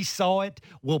start. We saw it.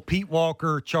 Will Pete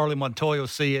Walker, Charlie Montoyo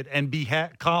see it and be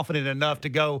confident enough to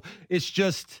go, it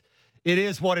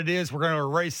is what it is. We're going to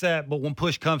erase that. But when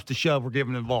push comes to shove, we're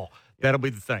giving them the ball. That'll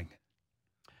be the thing.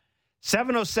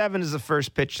 7:07 is the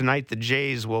first pitch tonight. The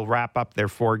Jays will wrap up their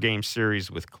 4-game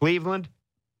series with Cleveland.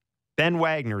 Ben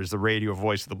Wagner is the radio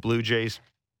voice of the Blue Jays.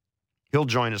 He'll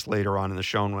join us later on in the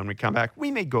show, and when we come back, we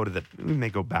may go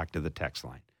back to the text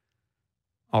line.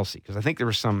 I'll see, because I think there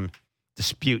was some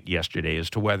dispute yesterday as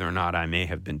to whether or not I may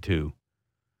have been too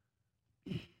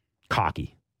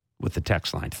cocky with the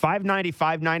text line.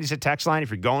 590 is the text line.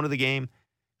 If you're going to the game,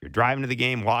 if you're driving to the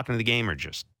game, walking to the game, or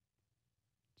just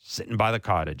sitting by the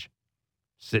cottage,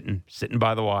 sitting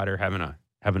by the water, having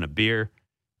a beer,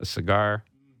 a cigar,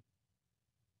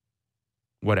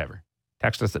 whatever.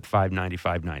 Text us at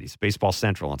 590. It's Baseball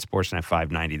Central on Sportsnet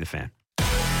 590 The Fan.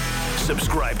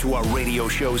 Subscribe to our radio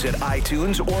shows at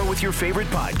iTunes or with your favorite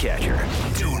podcatcher.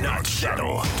 Do not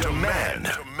settle. Demand.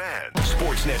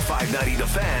 Sportsnet 590 The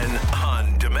Fan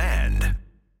on demand.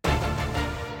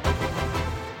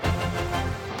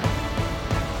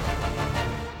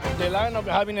 The lineup,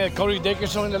 having a Corey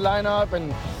Dickerson in the lineup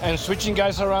and switching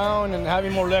guys around and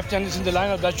having more left-handers in the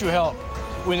lineup, that should help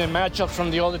winning matchups from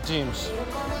the other teams.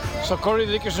 So Corey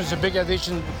Dickerson is a big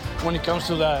addition when it comes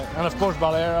to that. And, of course,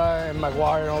 Valera and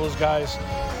McGuire and all those guys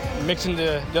mixing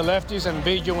the lefties and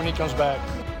Biggio when he comes back.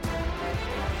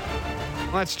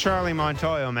 Well, that's Charlie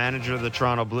Montoyo, manager of the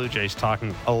Toronto Blue Jays,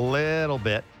 talking a little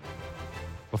bit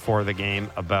before the game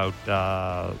about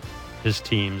his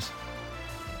teams.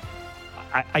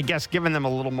 I guess giving them a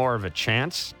little more of a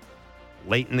chance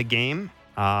late in the game.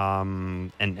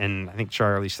 And I think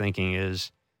Charlie's thinking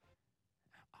is,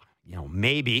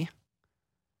 maybe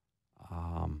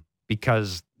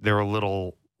because they're a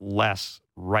little less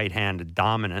right-handed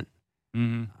dominant,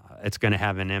 it's going to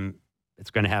have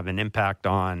an impact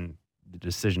on the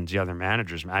decisions the other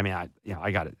managers. I mean,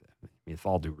 with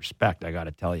all due respect, I got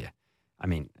to tell you,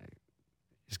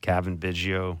 is Kevin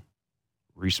Biggio,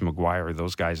 Reese McGuire, are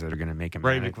those guys that are going to make a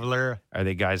manager? Valera. Are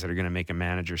they guys that are going to make a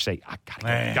manager say,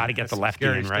 I got to get the lefty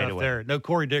in right away? There. No,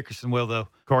 Corey Dickerson will, though.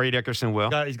 Corey Dickerson will.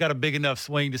 He's got a big enough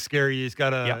swing to scare you. He's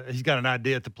got an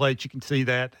idea at the plate. You can see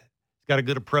that. He's got a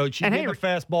good approach. He can get a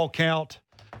fastball count.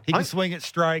 He can swing at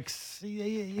strikes.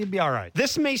 He'd be all right.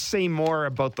 This may say more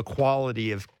about the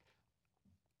quality of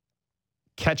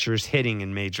catchers hitting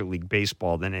in Major League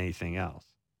Baseball than anything else.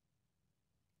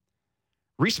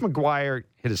 Reese McGuire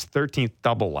hit his 13th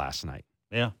double last night.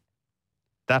 Yeah.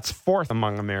 That's 4th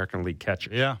among American League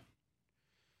catchers. Yeah.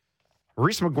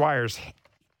 Reese McGuire's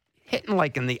hitting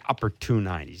like in the upper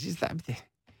 290s.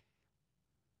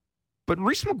 But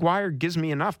Reese McGuire gives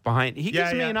me enough behind. He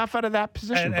gives me enough out of that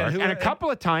position. And a couple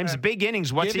of times, big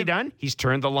innings, what's he done? He's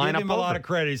turned the lineup over. Give him a lot of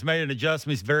credit. He's made an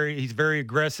adjustment. He's very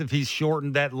aggressive. He's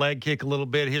shortened that leg kick a little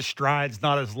bit. His stride's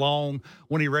not as long.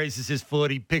 When he raises his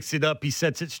foot, he picks it up. He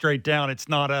sets it straight down. It's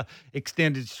not a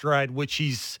extended stride,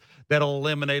 that'll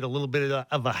eliminate a little bit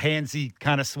of a handsy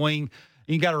kind of swing.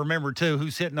 You got to remember, too,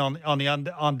 who's hitting on the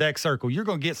on-deck circle. You're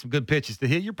going to get some good pitches to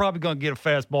hit. You're probably going to get a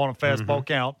fastball and a fastball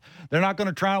count. They're not going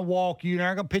to try and walk you. They're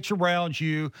not going to pitch around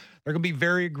you. They're going to be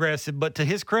very aggressive. But to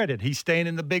his credit, he's staying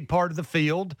in the big part of the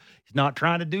field. He's not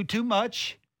trying to do too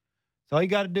much. That's all you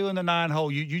got to do in the 9-hole.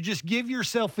 You just give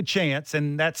yourself a chance,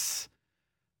 and that's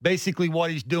basically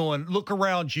what he's doing. Look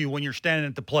around you when you're standing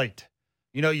at the plate.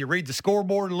 You know, you read the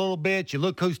scoreboard a little bit. You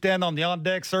look who's standing on the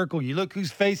on-deck circle. You look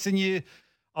who's facing you.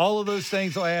 All of those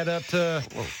things will add up to,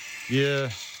 yeah.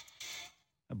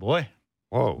 Oh boy.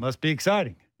 Whoa. Must be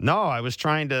exciting. No, I was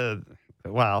trying to,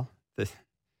 I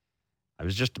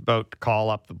was just about to call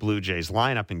up the Blue Jays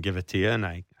lineup and give it to you, and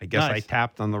I guess Nice. I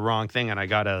tapped on the wrong thing, and I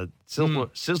got a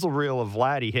sizzle reel of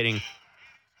Vladdy hitting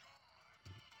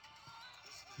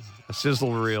a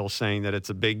sizzle reel saying that it's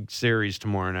a big series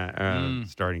tomorrow night,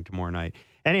 starting tomorrow night.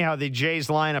 Anyhow, the Jays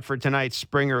lineup for tonight: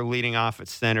 Springer leading off at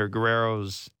center,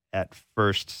 Guerrero's at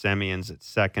first, Semyon's at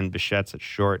second, Bichette's at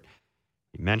short.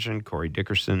 You mentioned Corey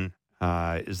Dickerson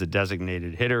is the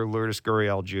designated hitter. Lourdes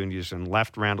Gurriel Jr. is in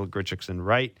left, Randall Grichuk's in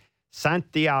right.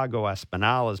 Santiago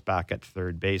Espinal is back at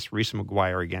third base. Reese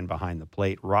McGuire again behind the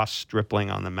plate. Ross Stripling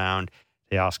on the mound.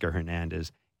 Teoscar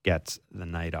Hernandez gets the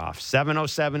night off.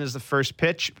 7:07 is the first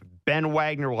pitch. Ben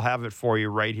Wagner will have it for you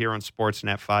right here on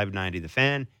Sportsnet 590 The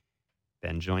Fan.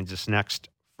 Ben joins us next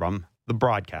from the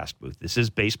broadcast booth. This is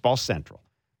Baseball Central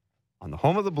on the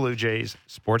home of the Blue Jays,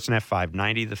 Sportsnet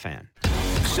 590 The Fan.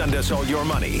 Send us all your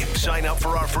money. Sign up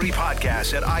for our free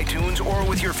podcast at iTunes or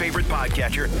with your favorite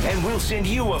podcatcher, and we'll send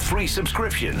you a free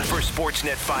subscription for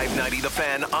Sportsnet 590 The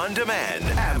Fan on demand.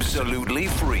 Absolutely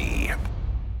free.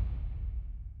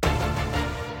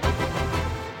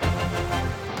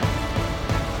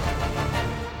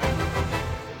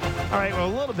 All right, well,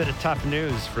 a little bit of tough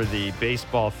news for the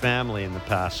baseball family in the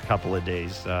past couple of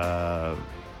days. Our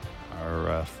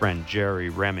friend Jerry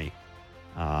Remy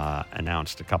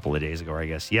announced a couple of days ago, or I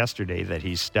guess yesterday, that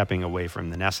he's stepping away from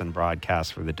the NESN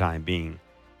broadcast for the time being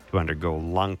to undergo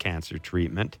lung cancer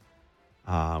treatment.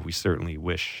 We certainly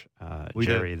wish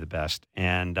Jerry the best.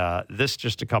 And this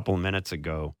just a couple of minutes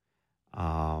ago.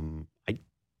 I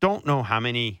don't know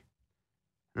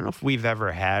if we've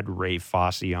ever had Ray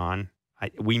Fosse on.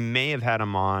 We may have had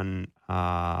him on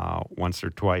once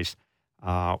or twice.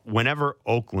 Whenever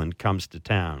Oakland comes to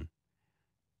town,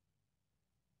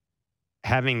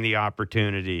 having the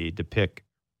opportunity to pick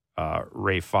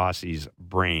Ray Fosse's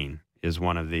brain is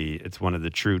one of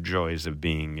the true joys of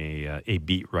being a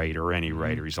beat writer or any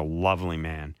writer. He's a lovely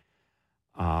man,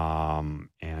 and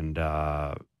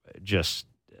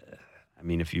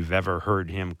if you've ever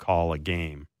heard him call a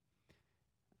game,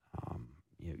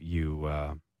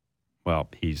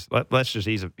 he's a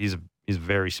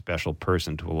very special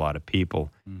person to a lot of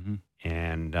people,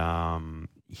 and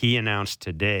he announced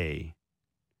today.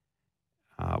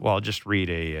 I'll just read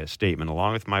a statement.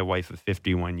 Along with my wife of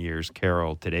 51 years,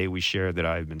 Carol, today we share that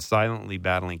I've been silently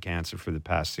battling cancer for the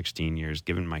past 16 years.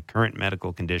 Given my current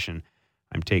medical condition,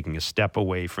 I'm taking a step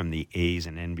away from the A's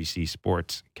and NBC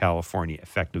Sports California,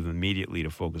 effective immediately to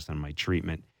focus on my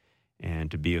treatment and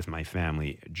to be with my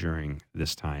family during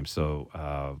this time. So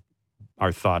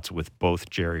our thoughts with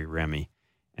both Jerry Remy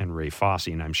and Ray Fosse,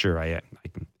 and I'm sure I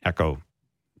can echo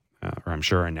I'm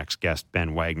sure our next guest,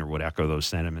 Ben Wagner, would echo those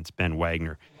sentiments. Ben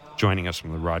Wagner joining us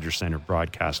from the Rogers Center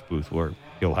broadcast booth, where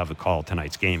he'll have a call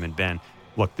tonight's game. And Ben,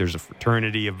 look, there's a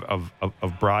fraternity of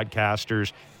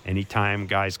broadcasters. Anytime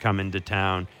guys come into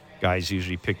town, guys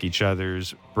usually pick each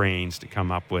other's brains to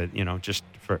come up with, just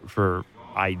for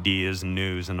ideas and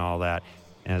news and all that.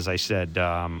 As I said,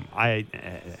 I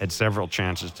had several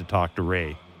chances to talk to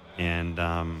Ray,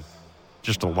 and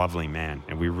just a lovely man,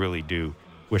 and we really do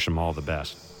wish him all the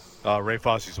best. Ray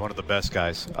Fosse is one of the best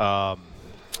guys.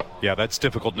 That's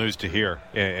difficult news to hear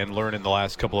and learn in the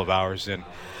last couple of hours. And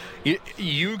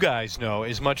you guys know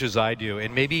as much as I do,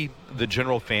 and maybe the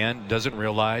general fan doesn't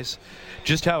realize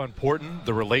just how important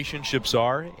the relationships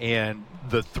are, and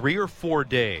the 3 or 4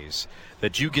 days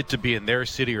that you get to be in their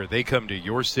city or they come to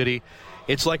your city.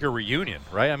 It's like a reunion,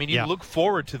 right? I mean, you look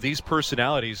forward to these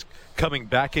personalities coming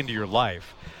back into your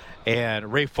life.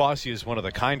 And Ray Fosse is one of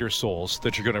the kinder souls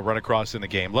that you're going to run across in the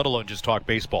game, let alone just talk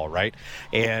baseball, right?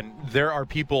 And there are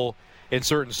people in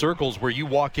certain circles where you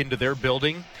walk into their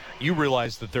building, you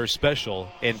realize that they're special,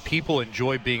 and people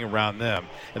enjoy being around them.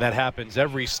 And that happens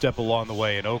every step along the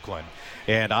way in Oakland.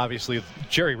 And obviously,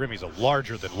 Jerry Remy's a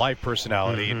larger-than-life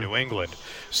personality in New England.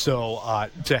 So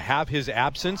to have his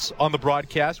absence on the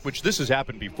broadcast, which this has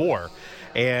happened before,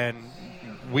 and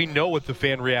we know what the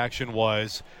fan reaction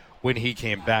was when he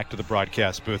came back to the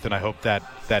broadcast booth, and I hope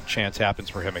that chance happens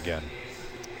for him again.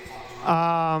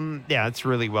 It's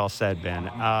really well said, Ben.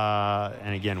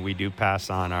 And again, we do pass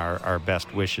on our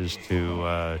best wishes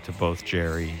to both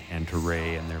Jerry and to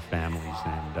Ray and their families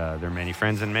and their many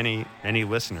friends and many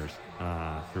listeners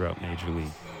throughout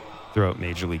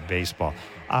Major League Baseball.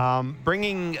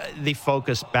 Bringing the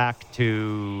focus back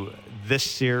to this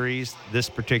series, this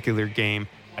particular game,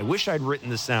 I wish I'd written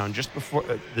this down just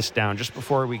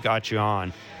before we got you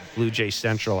on. Blue Jay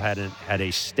Central had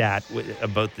a stat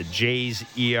about the Jays'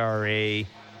 ERA.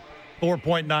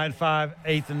 4.95,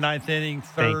 eighth and ninth inning,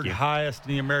 third highest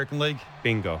in the American League.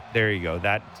 Bingo. There you go.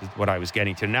 That's what I was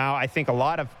getting to. Now, I think a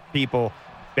lot of people,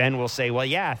 Ben, will say, well,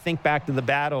 yeah, think back to the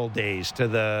bad old days, to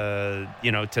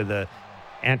the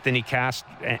Anthony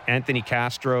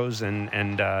Castros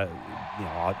and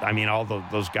all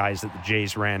those guys that the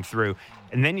Jays ran through.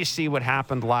 And then you see what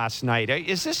happened last night.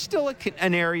 Is this still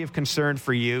an area of concern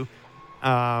for you?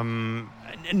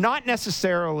 Not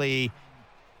necessarily,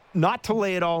 not to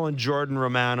lay it all on Jordan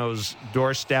Romano's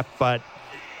doorstep, but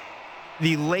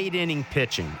the late inning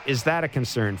pitching, is that a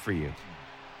concern for you?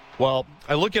 Well,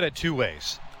 I look at it two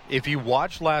ways. If you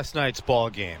watch last night's ball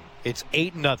game, it's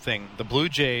 8-0. The Blue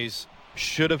Jays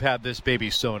should have had this baby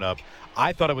sewn up.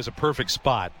 I thought it was a perfect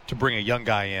spot to bring a young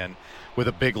guy in with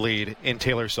a big lead in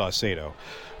Taylor Saucedo,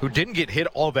 who didn't get hit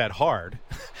all that hard,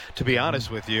 to be honest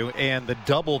with you. And the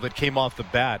double that came off the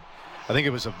bat, I think it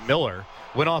was of Miller,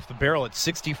 went off the barrel at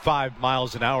 65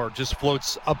 miles an hour, just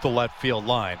floats up the left field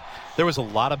line. There was a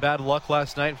lot of bad luck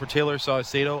last night for Taylor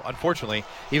Saucedo. Unfortunately,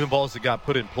 even balls that got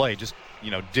put in play just,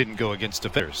 didn't go against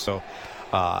defenders. So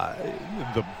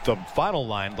the final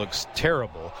line looks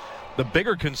terrible. The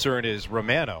bigger concern is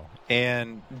Romano.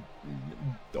 And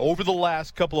over the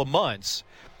last couple of months,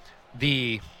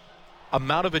 the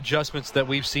amount of adjustments that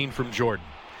we've seen from Jordan,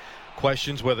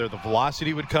 questions whether the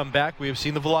velocity would come back. We have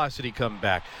seen the velocity come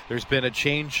back. There's been a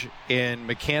change in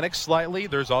mechanics slightly.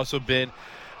 There's also been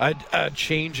a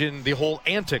change in the whole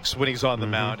antics when he's on the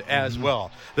mound as well.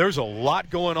 There's a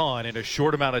lot going on in a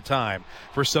short amount of time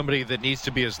for somebody that needs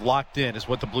to be as locked in as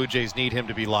what the Blue Jays need him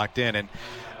to be locked in. And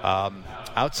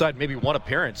outside maybe one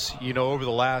appearance, over the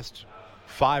last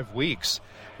 5 weeks,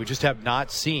 we just have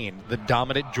not seen the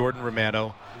dominant Jordan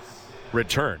Romano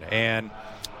return. And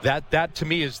that to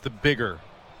me is the bigger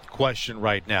question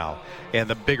right now and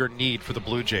the bigger need for the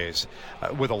Blue Jays,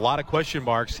 with a lot of question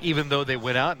marks, even though they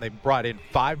went out and they brought in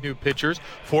 5 new pitchers.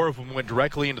 4 of them went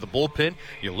directly into the bullpen.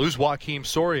 You lose Joakim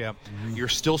Soria. You're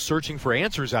still searching for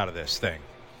answers out of this thing.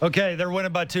 Okay, they're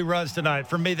winning by 2 runs tonight.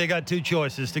 For me, they got 2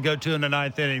 choices to go to in the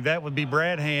 9th inning. That would be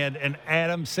Brad Hand and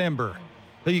Adam Cimber.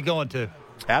 Who are you going to?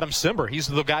 Adam Cimber. He's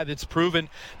the guy that's proven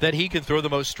that he can throw the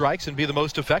most strikes and be the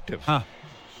most effective.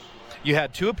 You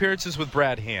had 2 appearances with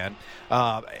Brad Hand,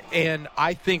 and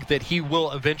I think that he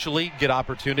will eventually get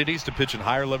opportunities to pitch in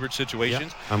higher leverage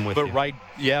situations. Yeah, I'm with you.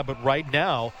 But right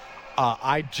now,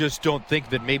 I just don't think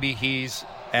that maybe he's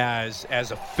as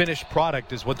a finished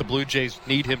product as what the Blue Jays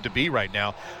need him to be right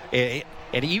now.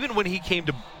 And even when he came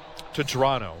to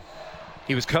Toronto,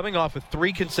 he was coming off of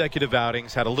 3 consecutive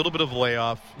outings, had a little bit of a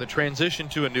layoff, the transition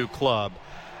to a new club,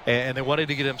 and they wanted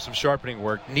to get him some sharpening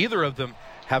work. Neither of them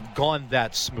have gone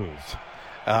that smooth.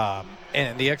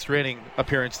 And the extra inning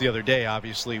appearance the other day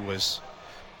obviously was,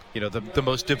 the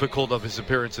most difficult of his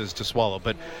appearances to swallow.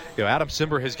 But, Adam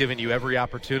Cimber has given you every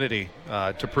opportunity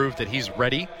to prove that he's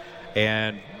ready.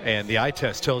 And the eye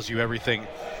test tells you everything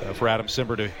for Adam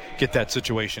Cimber to get that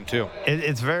situation too.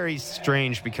 It's very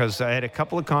strange because I had a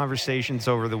couple of conversations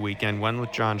over the weekend, one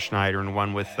with John Schneider and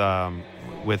one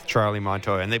with Charlie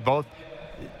Montoya, and they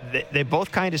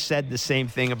both kind of said the same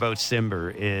thing about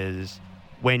Cimber. Is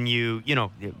when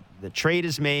the trade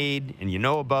is made and you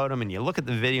know about him and you look at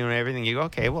the video and everything, you go,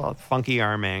 okay, well, funky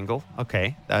arm angle,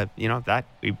 okay,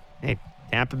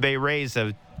 Tampa Bay Rays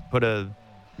have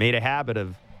made a habit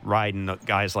of riding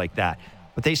guys like that.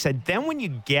 But they said then when you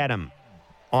get them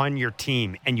on your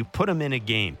team and you put them in a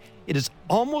game, it is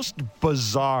almost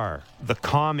bizarre the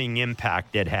calming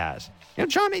impact it has.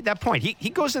 John made that point. He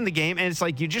goes in the game and it's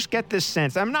like you just get this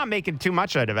sense. I'm not making too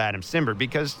much out of Adam Cimber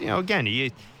because, again,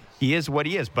 he is what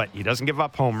he is, but he doesn't give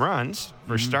up home runs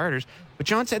for starters. But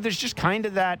John said there's just kind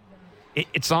of that,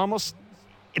 it's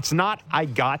not I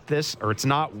got this or it's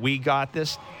not we got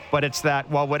this, but it's that,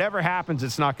 well, whatever happens,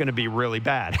 it's not going to be really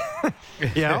bad.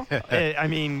 I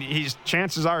mean,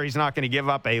 chances are he's not going to give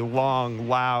up a long,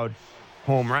 loud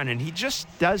home run. And he just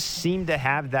does seem to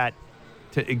have that,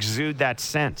 to exude that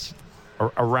sense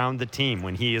around the team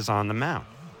when he is on the mound.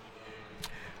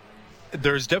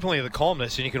 There's definitely the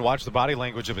calmness, and you can watch the body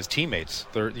language of his teammates.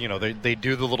 They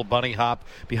do the little bunny hop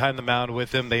behind the mound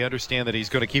with him. They understand that he's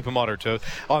going to keep them on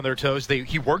their toes.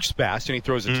 He works fast, and he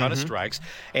throws a ton of strikes.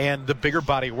 And the bigger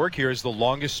body work here is the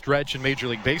longest stretch in Major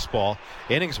League Baseball,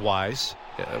 innings-wise,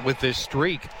 with this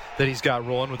streak that he's got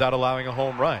rolling without allowing a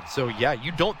home run. So, yeah,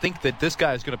 you don't think that this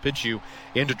guy is going to pitch you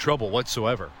into trouble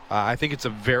whatsoever. I think it's a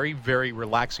very, very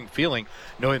relaxing feeling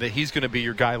knowing that he's going to be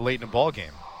your guy late in a ball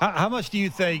game. How much do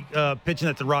you think pitching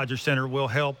at the Rogers Center will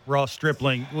help Ross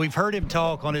Stripling? We've heard him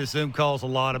talk on his Zoom calls a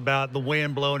lot about the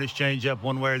wind blowing his changeup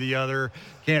one way or the other.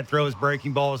 Can't throw his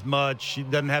breaking ball as much. He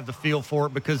doesn't have the feel for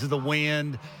it because of the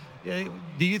wind.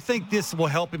 Do you think this will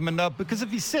help him enough? Because if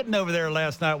he's sitting over there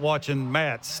last night watching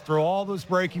Matz throw all those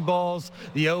breaking balls,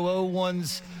 the 0-0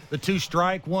 ones, the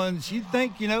 2-strike ones, you'd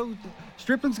think,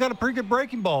 Stripling's got a pretty good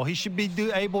breaking ball. He should be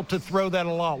able to throw that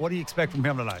a lot. What do you expect from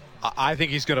him tonight? I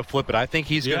think he's going to flip it. I think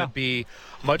he's going to be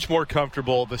much more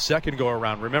comfortable the second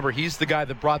go-around. Remember, he's the guy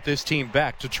that brought this team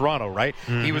back to Toronto, right?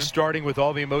 Mm-hmm. He was starting with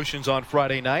all the emotions on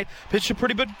Friday night. Pitched a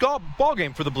pretty good ball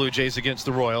game for the Blue Jays against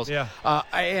the Royals. Yeah.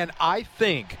 And I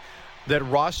think that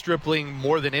Ross Stripling,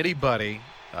 more than anybody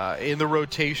in the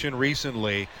rotation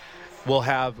recently, will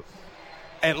have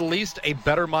at least a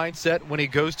better mindset when he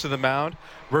goes to the mound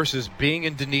versus being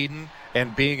in Dunedin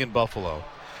and being in Buffalo.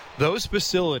 Those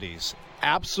facilities,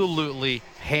 absolutely,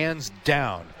 hands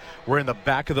down, were in the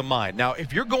back of the mind. Now,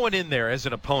 if you're going in there as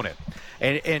an opponent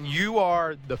and you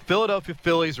are the Philadelphia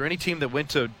Phillies or any team that went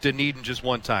to Dunedin just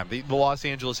one time, the Los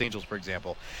Angeles Angels, for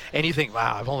example, and you think,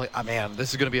 wow,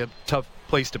 this is going to be a tough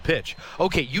place to pitch.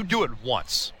 Okay, you do it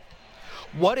once.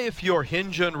 What if you're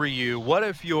Hyun-Jin Ryu? What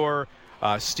if you're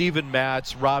Steven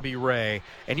Matz, Robbie Ray,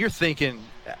 and you're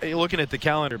looking at the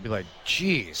calendar, be like,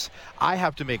 geez, I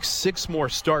have to make 6 more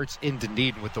starts in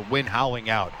Dunedin with the wind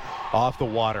howling out off the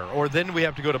water. Or then we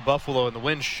have to go to Buffalo and the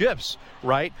wind shifts,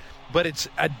 right? But it's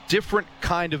a different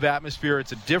kind of atmosphere.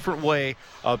 It's a different way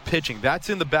of pitching. That's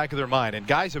in the back of their mind, and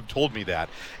guys have told me that.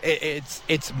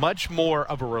 It's much more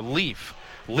of a relief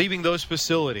leaving those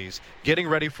facilities, getting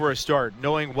ready for a start,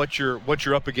 knowing what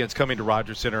you're up against coming to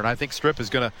Rogers Center. And I think Strip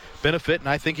is going to benefit, and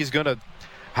I think he's going to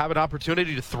have an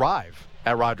opportunity to thrive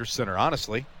at Rogers Center,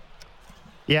 honestly.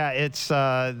 Yeah, it's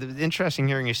interesting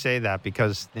hearing you say that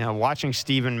because, watching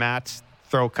Steven Matz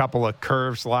throw a couple of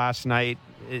curves last night,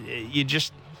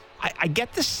 I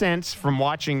get the sense from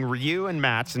watching Ryu and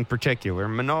Matz in particular,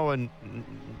 Manoah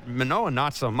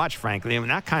not so much, frankly. I mean,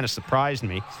 that kind of surprised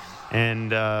me.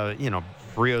 And,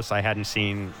 Rios I hadn't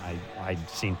seen. I'd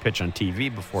seen pitch on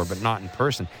TV before, but not in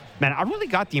person. Man, I really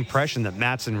got the impression that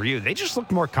Matz and Ryu, they just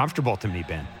looked more comfortable to me,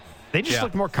 Ben. They just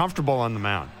looked more comfortable on the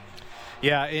mound.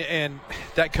 Yeah, and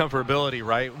that comfortability,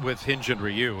 right, with Hyun-Jin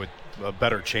Ryu with a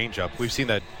better changeup. We've seen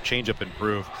that changeup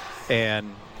improve.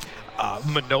 And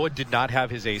Manoah did not have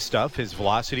his A stuff. His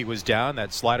velocity was down.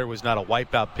 That slider was not a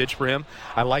wipeout pitch for him.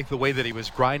 I like the way that he was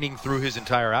grinding through his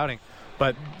entire outing.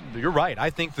 But you're right.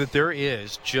 I think that there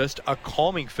is just a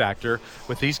calming factor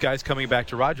with these guys coming back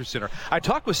to Rogers Center. I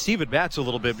talked with Steven Matz a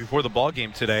little bit before the ball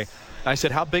game today. I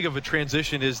said, how big of a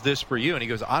transition is this for you? And he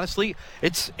goes, honestly,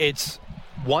 it's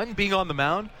one, being on the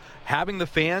mound, having the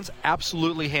fans,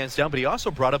 absolutely hands down. But he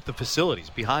also brought up the facilities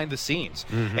behind the scenes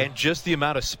and just the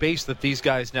amount of space that these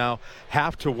guys now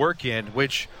have to work in,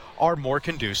 which are more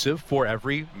conducive for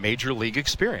every major league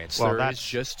experience. Well, there is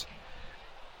just...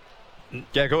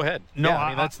 Yeah, go ahead. No,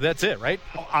 yeah, that's it, right?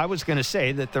 I was going to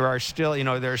say that there are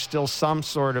still some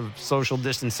sort of social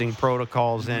distancing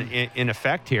protocols in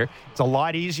effect here. It's a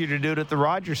lot easier to do it at the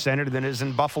Rogers Center than it is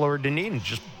in Buffalo or Dunedin,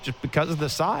 just because of the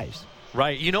size.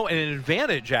 Right. And an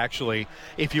advantage, actually,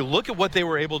 if you look at what they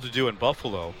were able to do in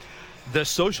Buffalo, the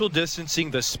social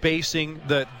distancing, the spacing,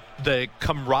 the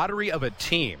camaraderie of a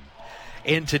team,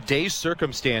 in today's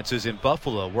circumstances in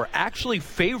Buffalo, we're actually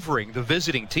favoring the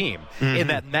visiting team in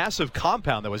that massive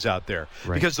compound that was out there.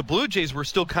 Right. Because the Blue Jays were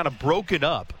still kind of broken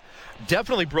up,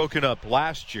 definitely broken up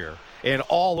last year and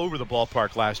all over the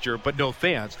ballpark last year, but no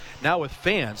fans. Now with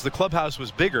fans, the clubhouse was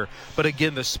bigger, but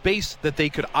again, the space that they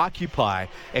could occupy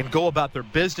and go about their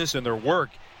business and their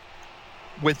work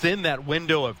within that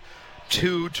window of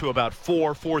 2 to about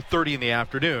 4:30 in the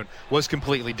afternoon was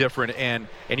completely different, and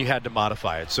you had to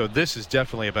modify it. So this is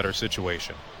definitely a better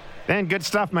situation. Ben, good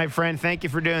stuff, my friend. Thank you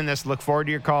for doing this. Look forward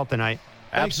to your call tonight.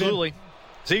 Absolutely.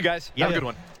 See you guys. Have a good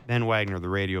one. Ben Wagner, the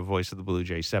radio voice of the Blue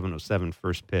Jays, 7:07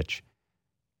 first pitch.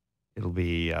 It'll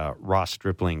be Ross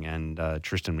Stripling and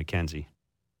Tristan McKenzie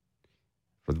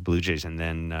for the Blue Jays. And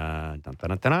then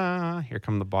here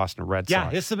come the Boston Red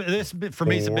Sox. Yeah, this for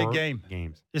me is a big game.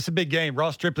 It's a big game.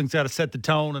 Ross Stripling's got to set the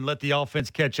tone and let the offense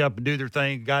catch up and do their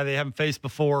thing. A guy they haven't faced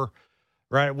before,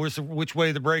 right? Which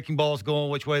way the breaking ball's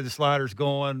going, which way the slider's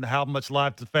going, how much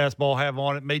life the fastball have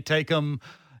on it. May take them,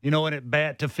 in at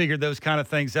bat to figure those kind of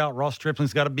things out. Ross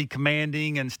Stripling's got to be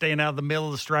commanding and staying out of the middle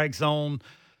of the strike zone.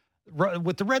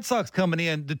 With the Red Sox coming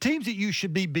in, the teams that you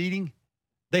should be beating,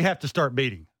 they have to start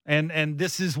beating. And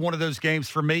this is one of those games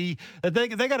for me that they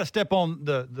got to step on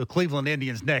the Cleveland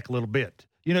Indians' neck a little bit.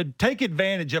 Take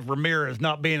advantage of Ramirez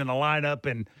not being in the lineup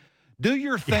and do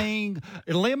your thing,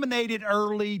 eliminate it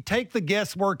early, take the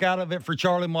guesswork out of it for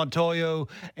Charlie Montoyo,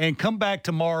 and come back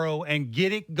tomorrow and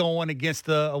get it going against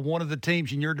one of the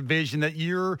teams in your division that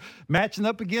you're matching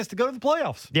up against to go to the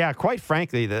playoffs. Yeah, quite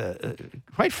frankly,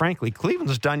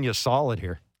 Cleveland's done you solid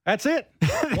here. That's it.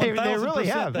 They really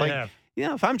have. They have.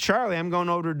 If I'm Charlie, I'm going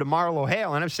over to DeMarlo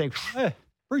Hale, and I'm saying,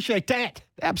 appreciate that.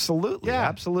 Absolutely. Yeah.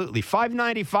 Absolutely.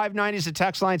 590 is the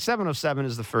text line. 707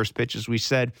 is the first pitch, as we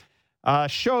said.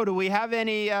 Show, do we have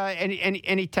any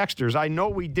texters? I know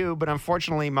we do, but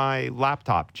unfortunately my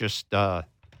laptop just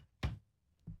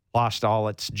lost all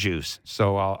its juice.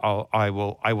 So I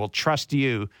will trust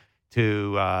you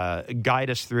to guide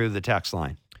us through the text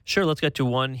line. Sure, let's get to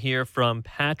one here from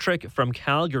Patrick from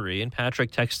Calgary. And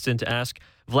Patrick texts in to ask,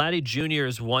 Vladdy Jr.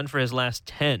 is 1 for his last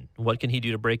 10. What can he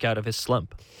do to break out of his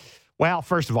slump? Well,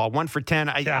 first of all, 1 for 10.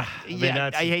 I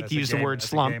hate to use the word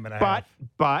slump,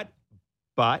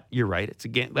 but you're right. It's a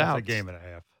game. Well, it's a game and a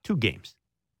half. 2 games.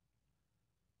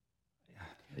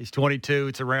 He's 22.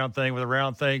 It's a round thing with a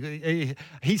round thing.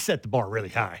 He set the bar really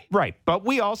high. Right. But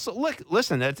we also,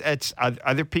 listen, it's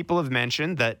other people have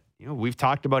mentioned that, we've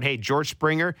talked about, hey, George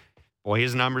Springer, boy,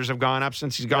 his numbers have gone up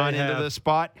since he's gone into the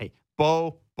spot. Hey,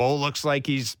 Bo looks like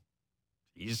he's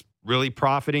really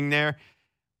profiting there.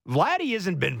 Vladdy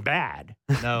hasn't been bad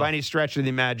by any stretch of the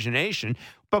imagination,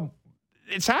 but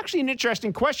it's actually an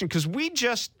interesting question because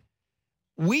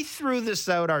we threw this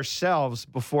out ourselves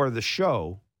before the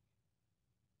show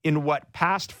in what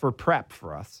passed for prep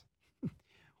for us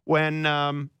when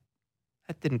that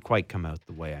didn't quite come out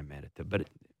the way I meant it to, but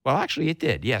actually it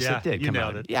did. Yes, it did come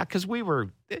out. Yeah, because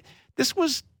this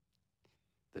was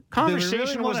the conversation. Do we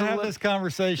really want to have this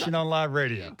conversation on live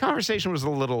radio? Conversation was a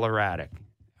little erratic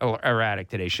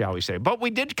today, shall we say? But we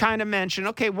did kind of mention,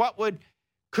 okay,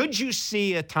 could you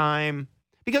see a time?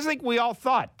 Because I think we all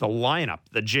thought the lineup,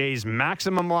 the Jays'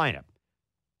 maximum lineup,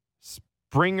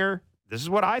 Springer. This is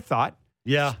what I thought.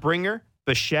 Yeah, Springer,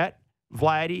 Bichette,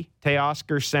 Vladdy,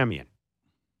 Teoscar, Semien.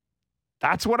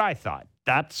 That's what I thought.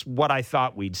 That's what I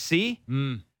thought we'd see.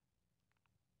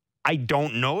 I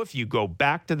don't know if you go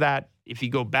back to that. If you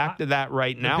go back to that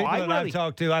right now, the people I've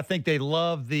talked to, I think they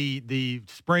love the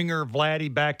Springer,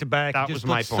 Vladdy back-to-back. That was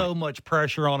my point. So much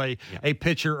pressure on a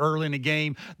pitcher early in the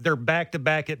game. They're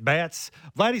back-to-back at bats.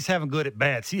 Vladdy's having good at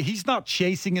bats. He's not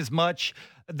chasing as much.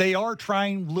 They are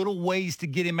trying little ways to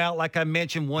get him out. Like I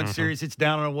mentioned, one series it's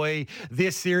down and away.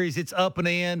 This series it's up and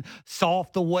in,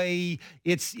 soft away.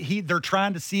 They're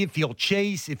trying to see if he'll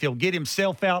chase, if he'll get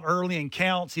himself out early in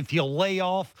counts, if he'll lay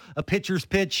off a pitcher's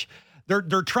pitch.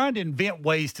 They're trying to invent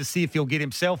ways to see if he'll get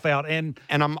himself out. And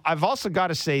I've also got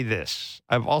to say this.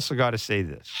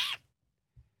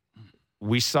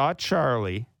 We saw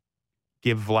Charlie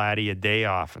give Vladdy a day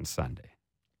off on Sunday.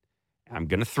 I'm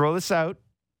going to throw this out.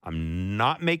 I'm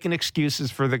not making excuses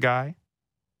for the guy.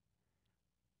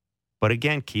 But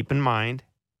again, keep in mind,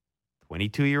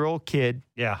 22-year-old kid.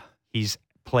 Yeah. He's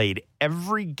played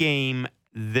every game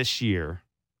this year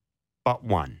but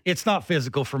one. It's not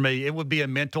physical for me. It would be a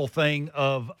mental thing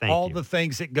of the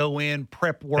things that go in,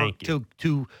 prep work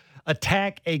to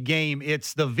attack a game.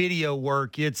 It's the video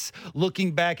work. It's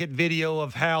looking back at video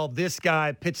of how this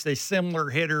guy pitched a similar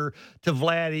hitter to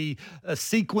Vladdy,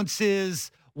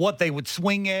 sequences, what they would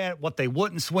swing at, what they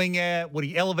wouldn't swing at. Would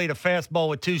he elevate a fastball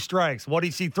with 2 strikes? What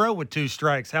does he throw with 2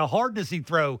 strikes? How hard does he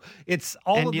throw? It's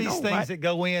all of these things that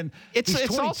go in. He's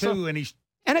 22 also, and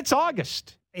it's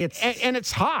August. And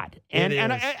it's hot. And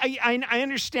I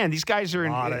understand these guys are a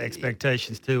lot of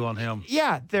expectations too on him.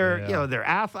 Yeah, they're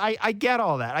athletes. I get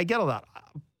all that.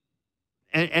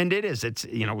 And it is. It's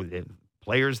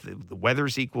players. The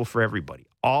weather's equal for everybody.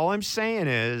 All I'm saying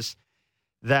is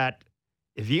that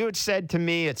if you had said to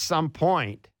me at some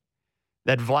point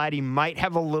that Vladdy might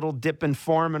have a little dip in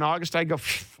form in August, I'd go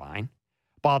fine.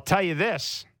 But I'll tell you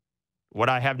this: what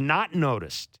I have not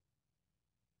noticed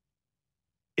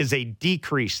is a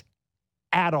decrease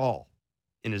at all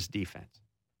in his defense.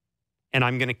 And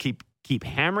I'm going to keep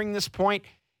hammering this point.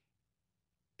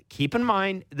 Keep in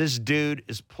mind, this dude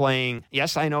is playing.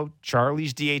 Yes, I know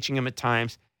Charlie's DHing him at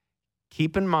times.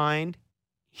 Keep in mind,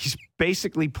 he's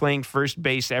basically playing first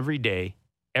base every day,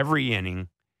 every inning.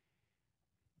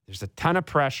 There's a ton of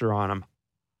pressure on him.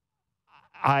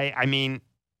 I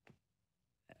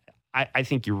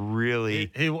think you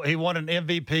really... He won an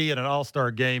MVP in an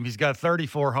All-Star game. He's got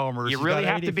 34 homers. You really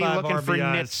have to be looking RBIs. For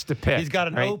nits to pick. He's got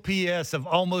an OPS of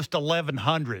almost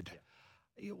 1,100.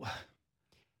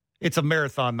 It's a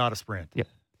marathon, not a sprint. Yep.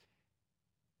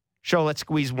 Show, let's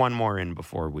squeeze one more in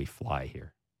before we fly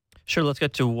here. Sure, let's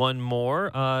get to one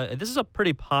more. This is a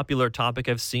pretty popular topic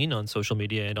I've seen on social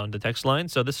media and on the text line.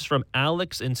 So this is from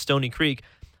Alex in Stony Creek.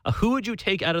 Who would you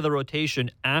take out of the rotation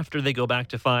after they go back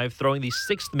to 5? Throwing the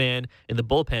 6th man in the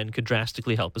bullpen could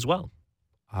drastically help as well.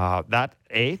 That's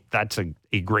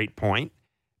a great point.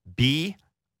 B,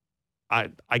 I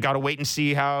got to wait and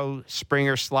see how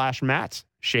Springer / Matz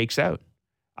shakes out.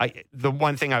 The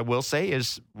one thing I will say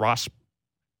is Ross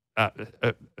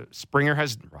Springer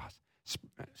has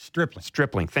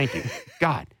Stripling. Thank you.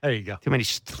 God, there you go. Too many.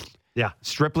 Yeah,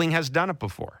 Stripling has done it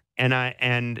before,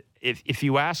 and if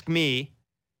you ask me,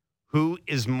 who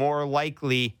is more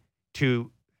likely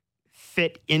to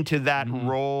fit into that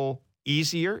role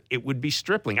easier, it would be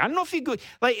Stripling. I don't know if you could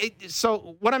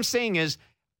so what I'm saying is,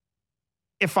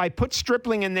 if I put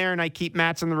Stripling in there and I keep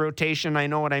Matz in the rotation, I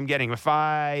know what I'm getting. If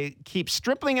I keep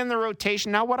Stripling in the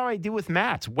rotation, now what do I do with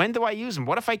Matz? When do I use him?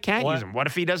 What if I can't use him? What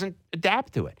if he doesn't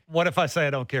adapt to it? What if I say I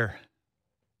don't care?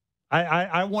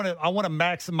 I want to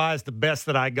maximize the best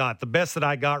that I got. The best that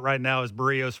I got right now is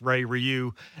Barrios, Ray,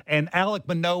 Ryu, and Alek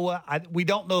Manoah. We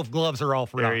don't know if gloves are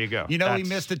off or not. There you go. He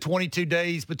missed it 22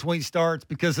 days between starts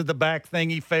because of the back thing.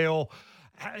 He fell.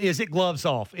 Is it gloves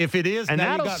off? If it is, and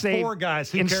now you got 4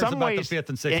 guys. Who cares about the 5th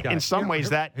and 6th guys? In some ways,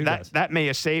 that may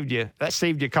have saved you. That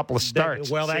saved you a couple of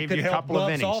starts. That could help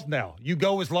gloves off now. You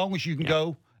go as long as you can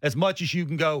go, as much as you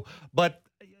can go, but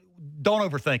don't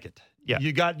overthink it. Yeah.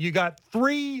 You got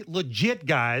 3 legit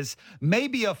guys,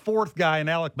 maybe a 4th guy in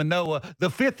Alek Manoah, the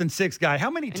 5th and 6th guy. How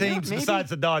many teams besides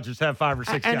the Dodgers have 5 or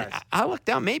 6 guys? I look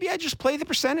down. Maybe I just play the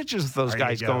percentages of those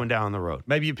guys going down the road.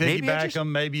 Maybe you piggyback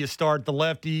them. Maybe you start the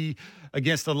lefty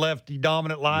against the lefty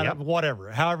dominant lineup,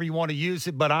 whatever. However you want to use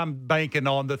it. But I'm banking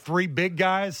on the 3 big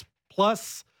guys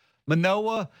plus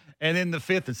Manoah and then the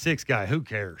 5th and 6th guy. Who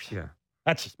cares? Yeah.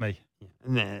 That's just me.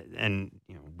 And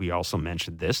we also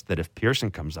mentioned this, that if Pearson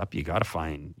comes up, you got to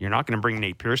find. You're not going to bring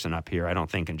Nate Pearson up here, I don't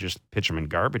think, and just pitch him in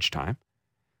garbage time.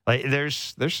 Like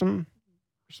there's some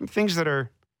things that are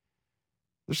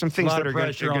going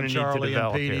to need to develop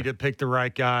and Petey to pick the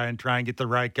right guy and try and get the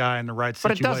right guy in the right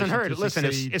situation. But it doesn't hurt. Listen,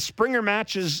 if Springer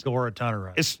matches, score a ton of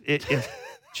runs.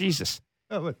 Jesus,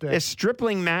 if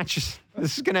Stripling matches,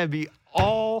 this is going to be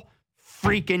all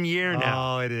freaking year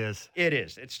now. Oh, it is. It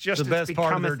is. It's just the best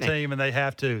part of their team, and they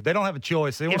have to. They don't have a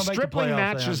choice. They want to make the playoffs. If Stripling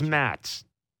matches Matz,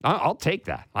 I'll take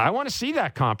that. I want to see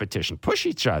that competition. Push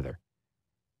each other.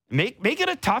 Make it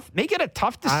a tough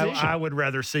decision. I would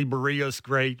rather see Barrios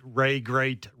great, Ray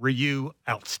great, Ryu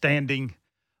outstanding,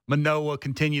 Manoah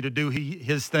continue to do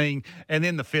his thing, and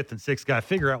then the 5th and 6th guy.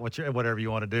 Figure out whatever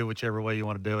you want to do, whichever way you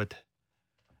want to do it.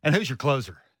 And who's your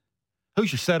closer?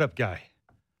 Who's your setup guy?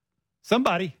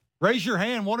 Somebody. Raise your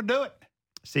hand, want to do it.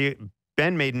 See,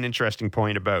 Ben made an interesting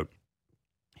point about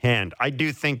Hand. I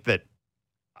don't think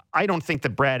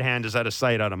that Brad Hand is out of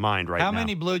sight, out of mind right now. How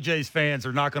many Blue Jays fans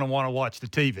are not going to want to watch the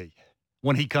TV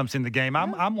when he comes in the game?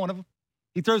 I'm one of them.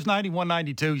 He throws 91,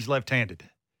 92. He's left-handed.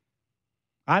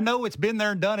 I know it's been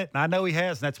there and done it, and I know he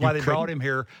has, and that's why they brought him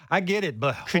here. I get it,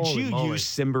 but could you use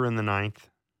Simber in the 9th?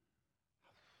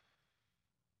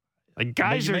 Like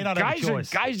guys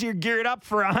are geared up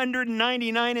for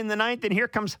 199 in the 9th, and here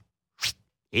comes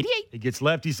 88. He gets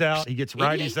lefties out. He gets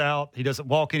righties 88. Out. He doesn't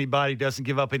walk anybody. He doesn't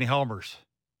give up any homers.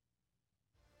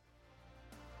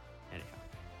 Anyhow.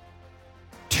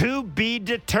 To be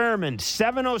determined.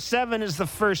 7:07 is the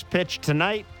first pitch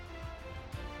tonight.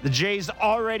 The Jays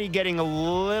already getting a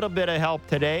little bit of help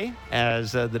today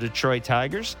as the Detroit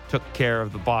Tigers took care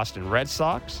of the Boston Red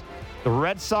Sox. The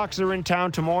Red Sox are in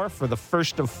town tomorrow for the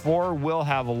first of 4. We'll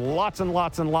have lots and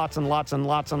lots and lots and lots and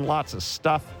lots and lots of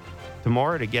stuff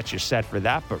tomorrow to get you set for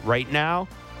that. But right now,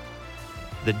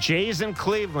 the Jays in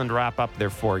Cleveland wrap up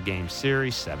their 4-game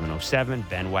series. 7:07.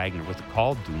 Ben Wagner with the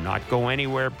call. Do not go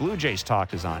anywhere. Blue Jays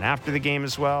Talk is on after the game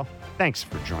as well. Thanks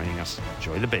for joining us.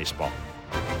 Enjoy the baseball.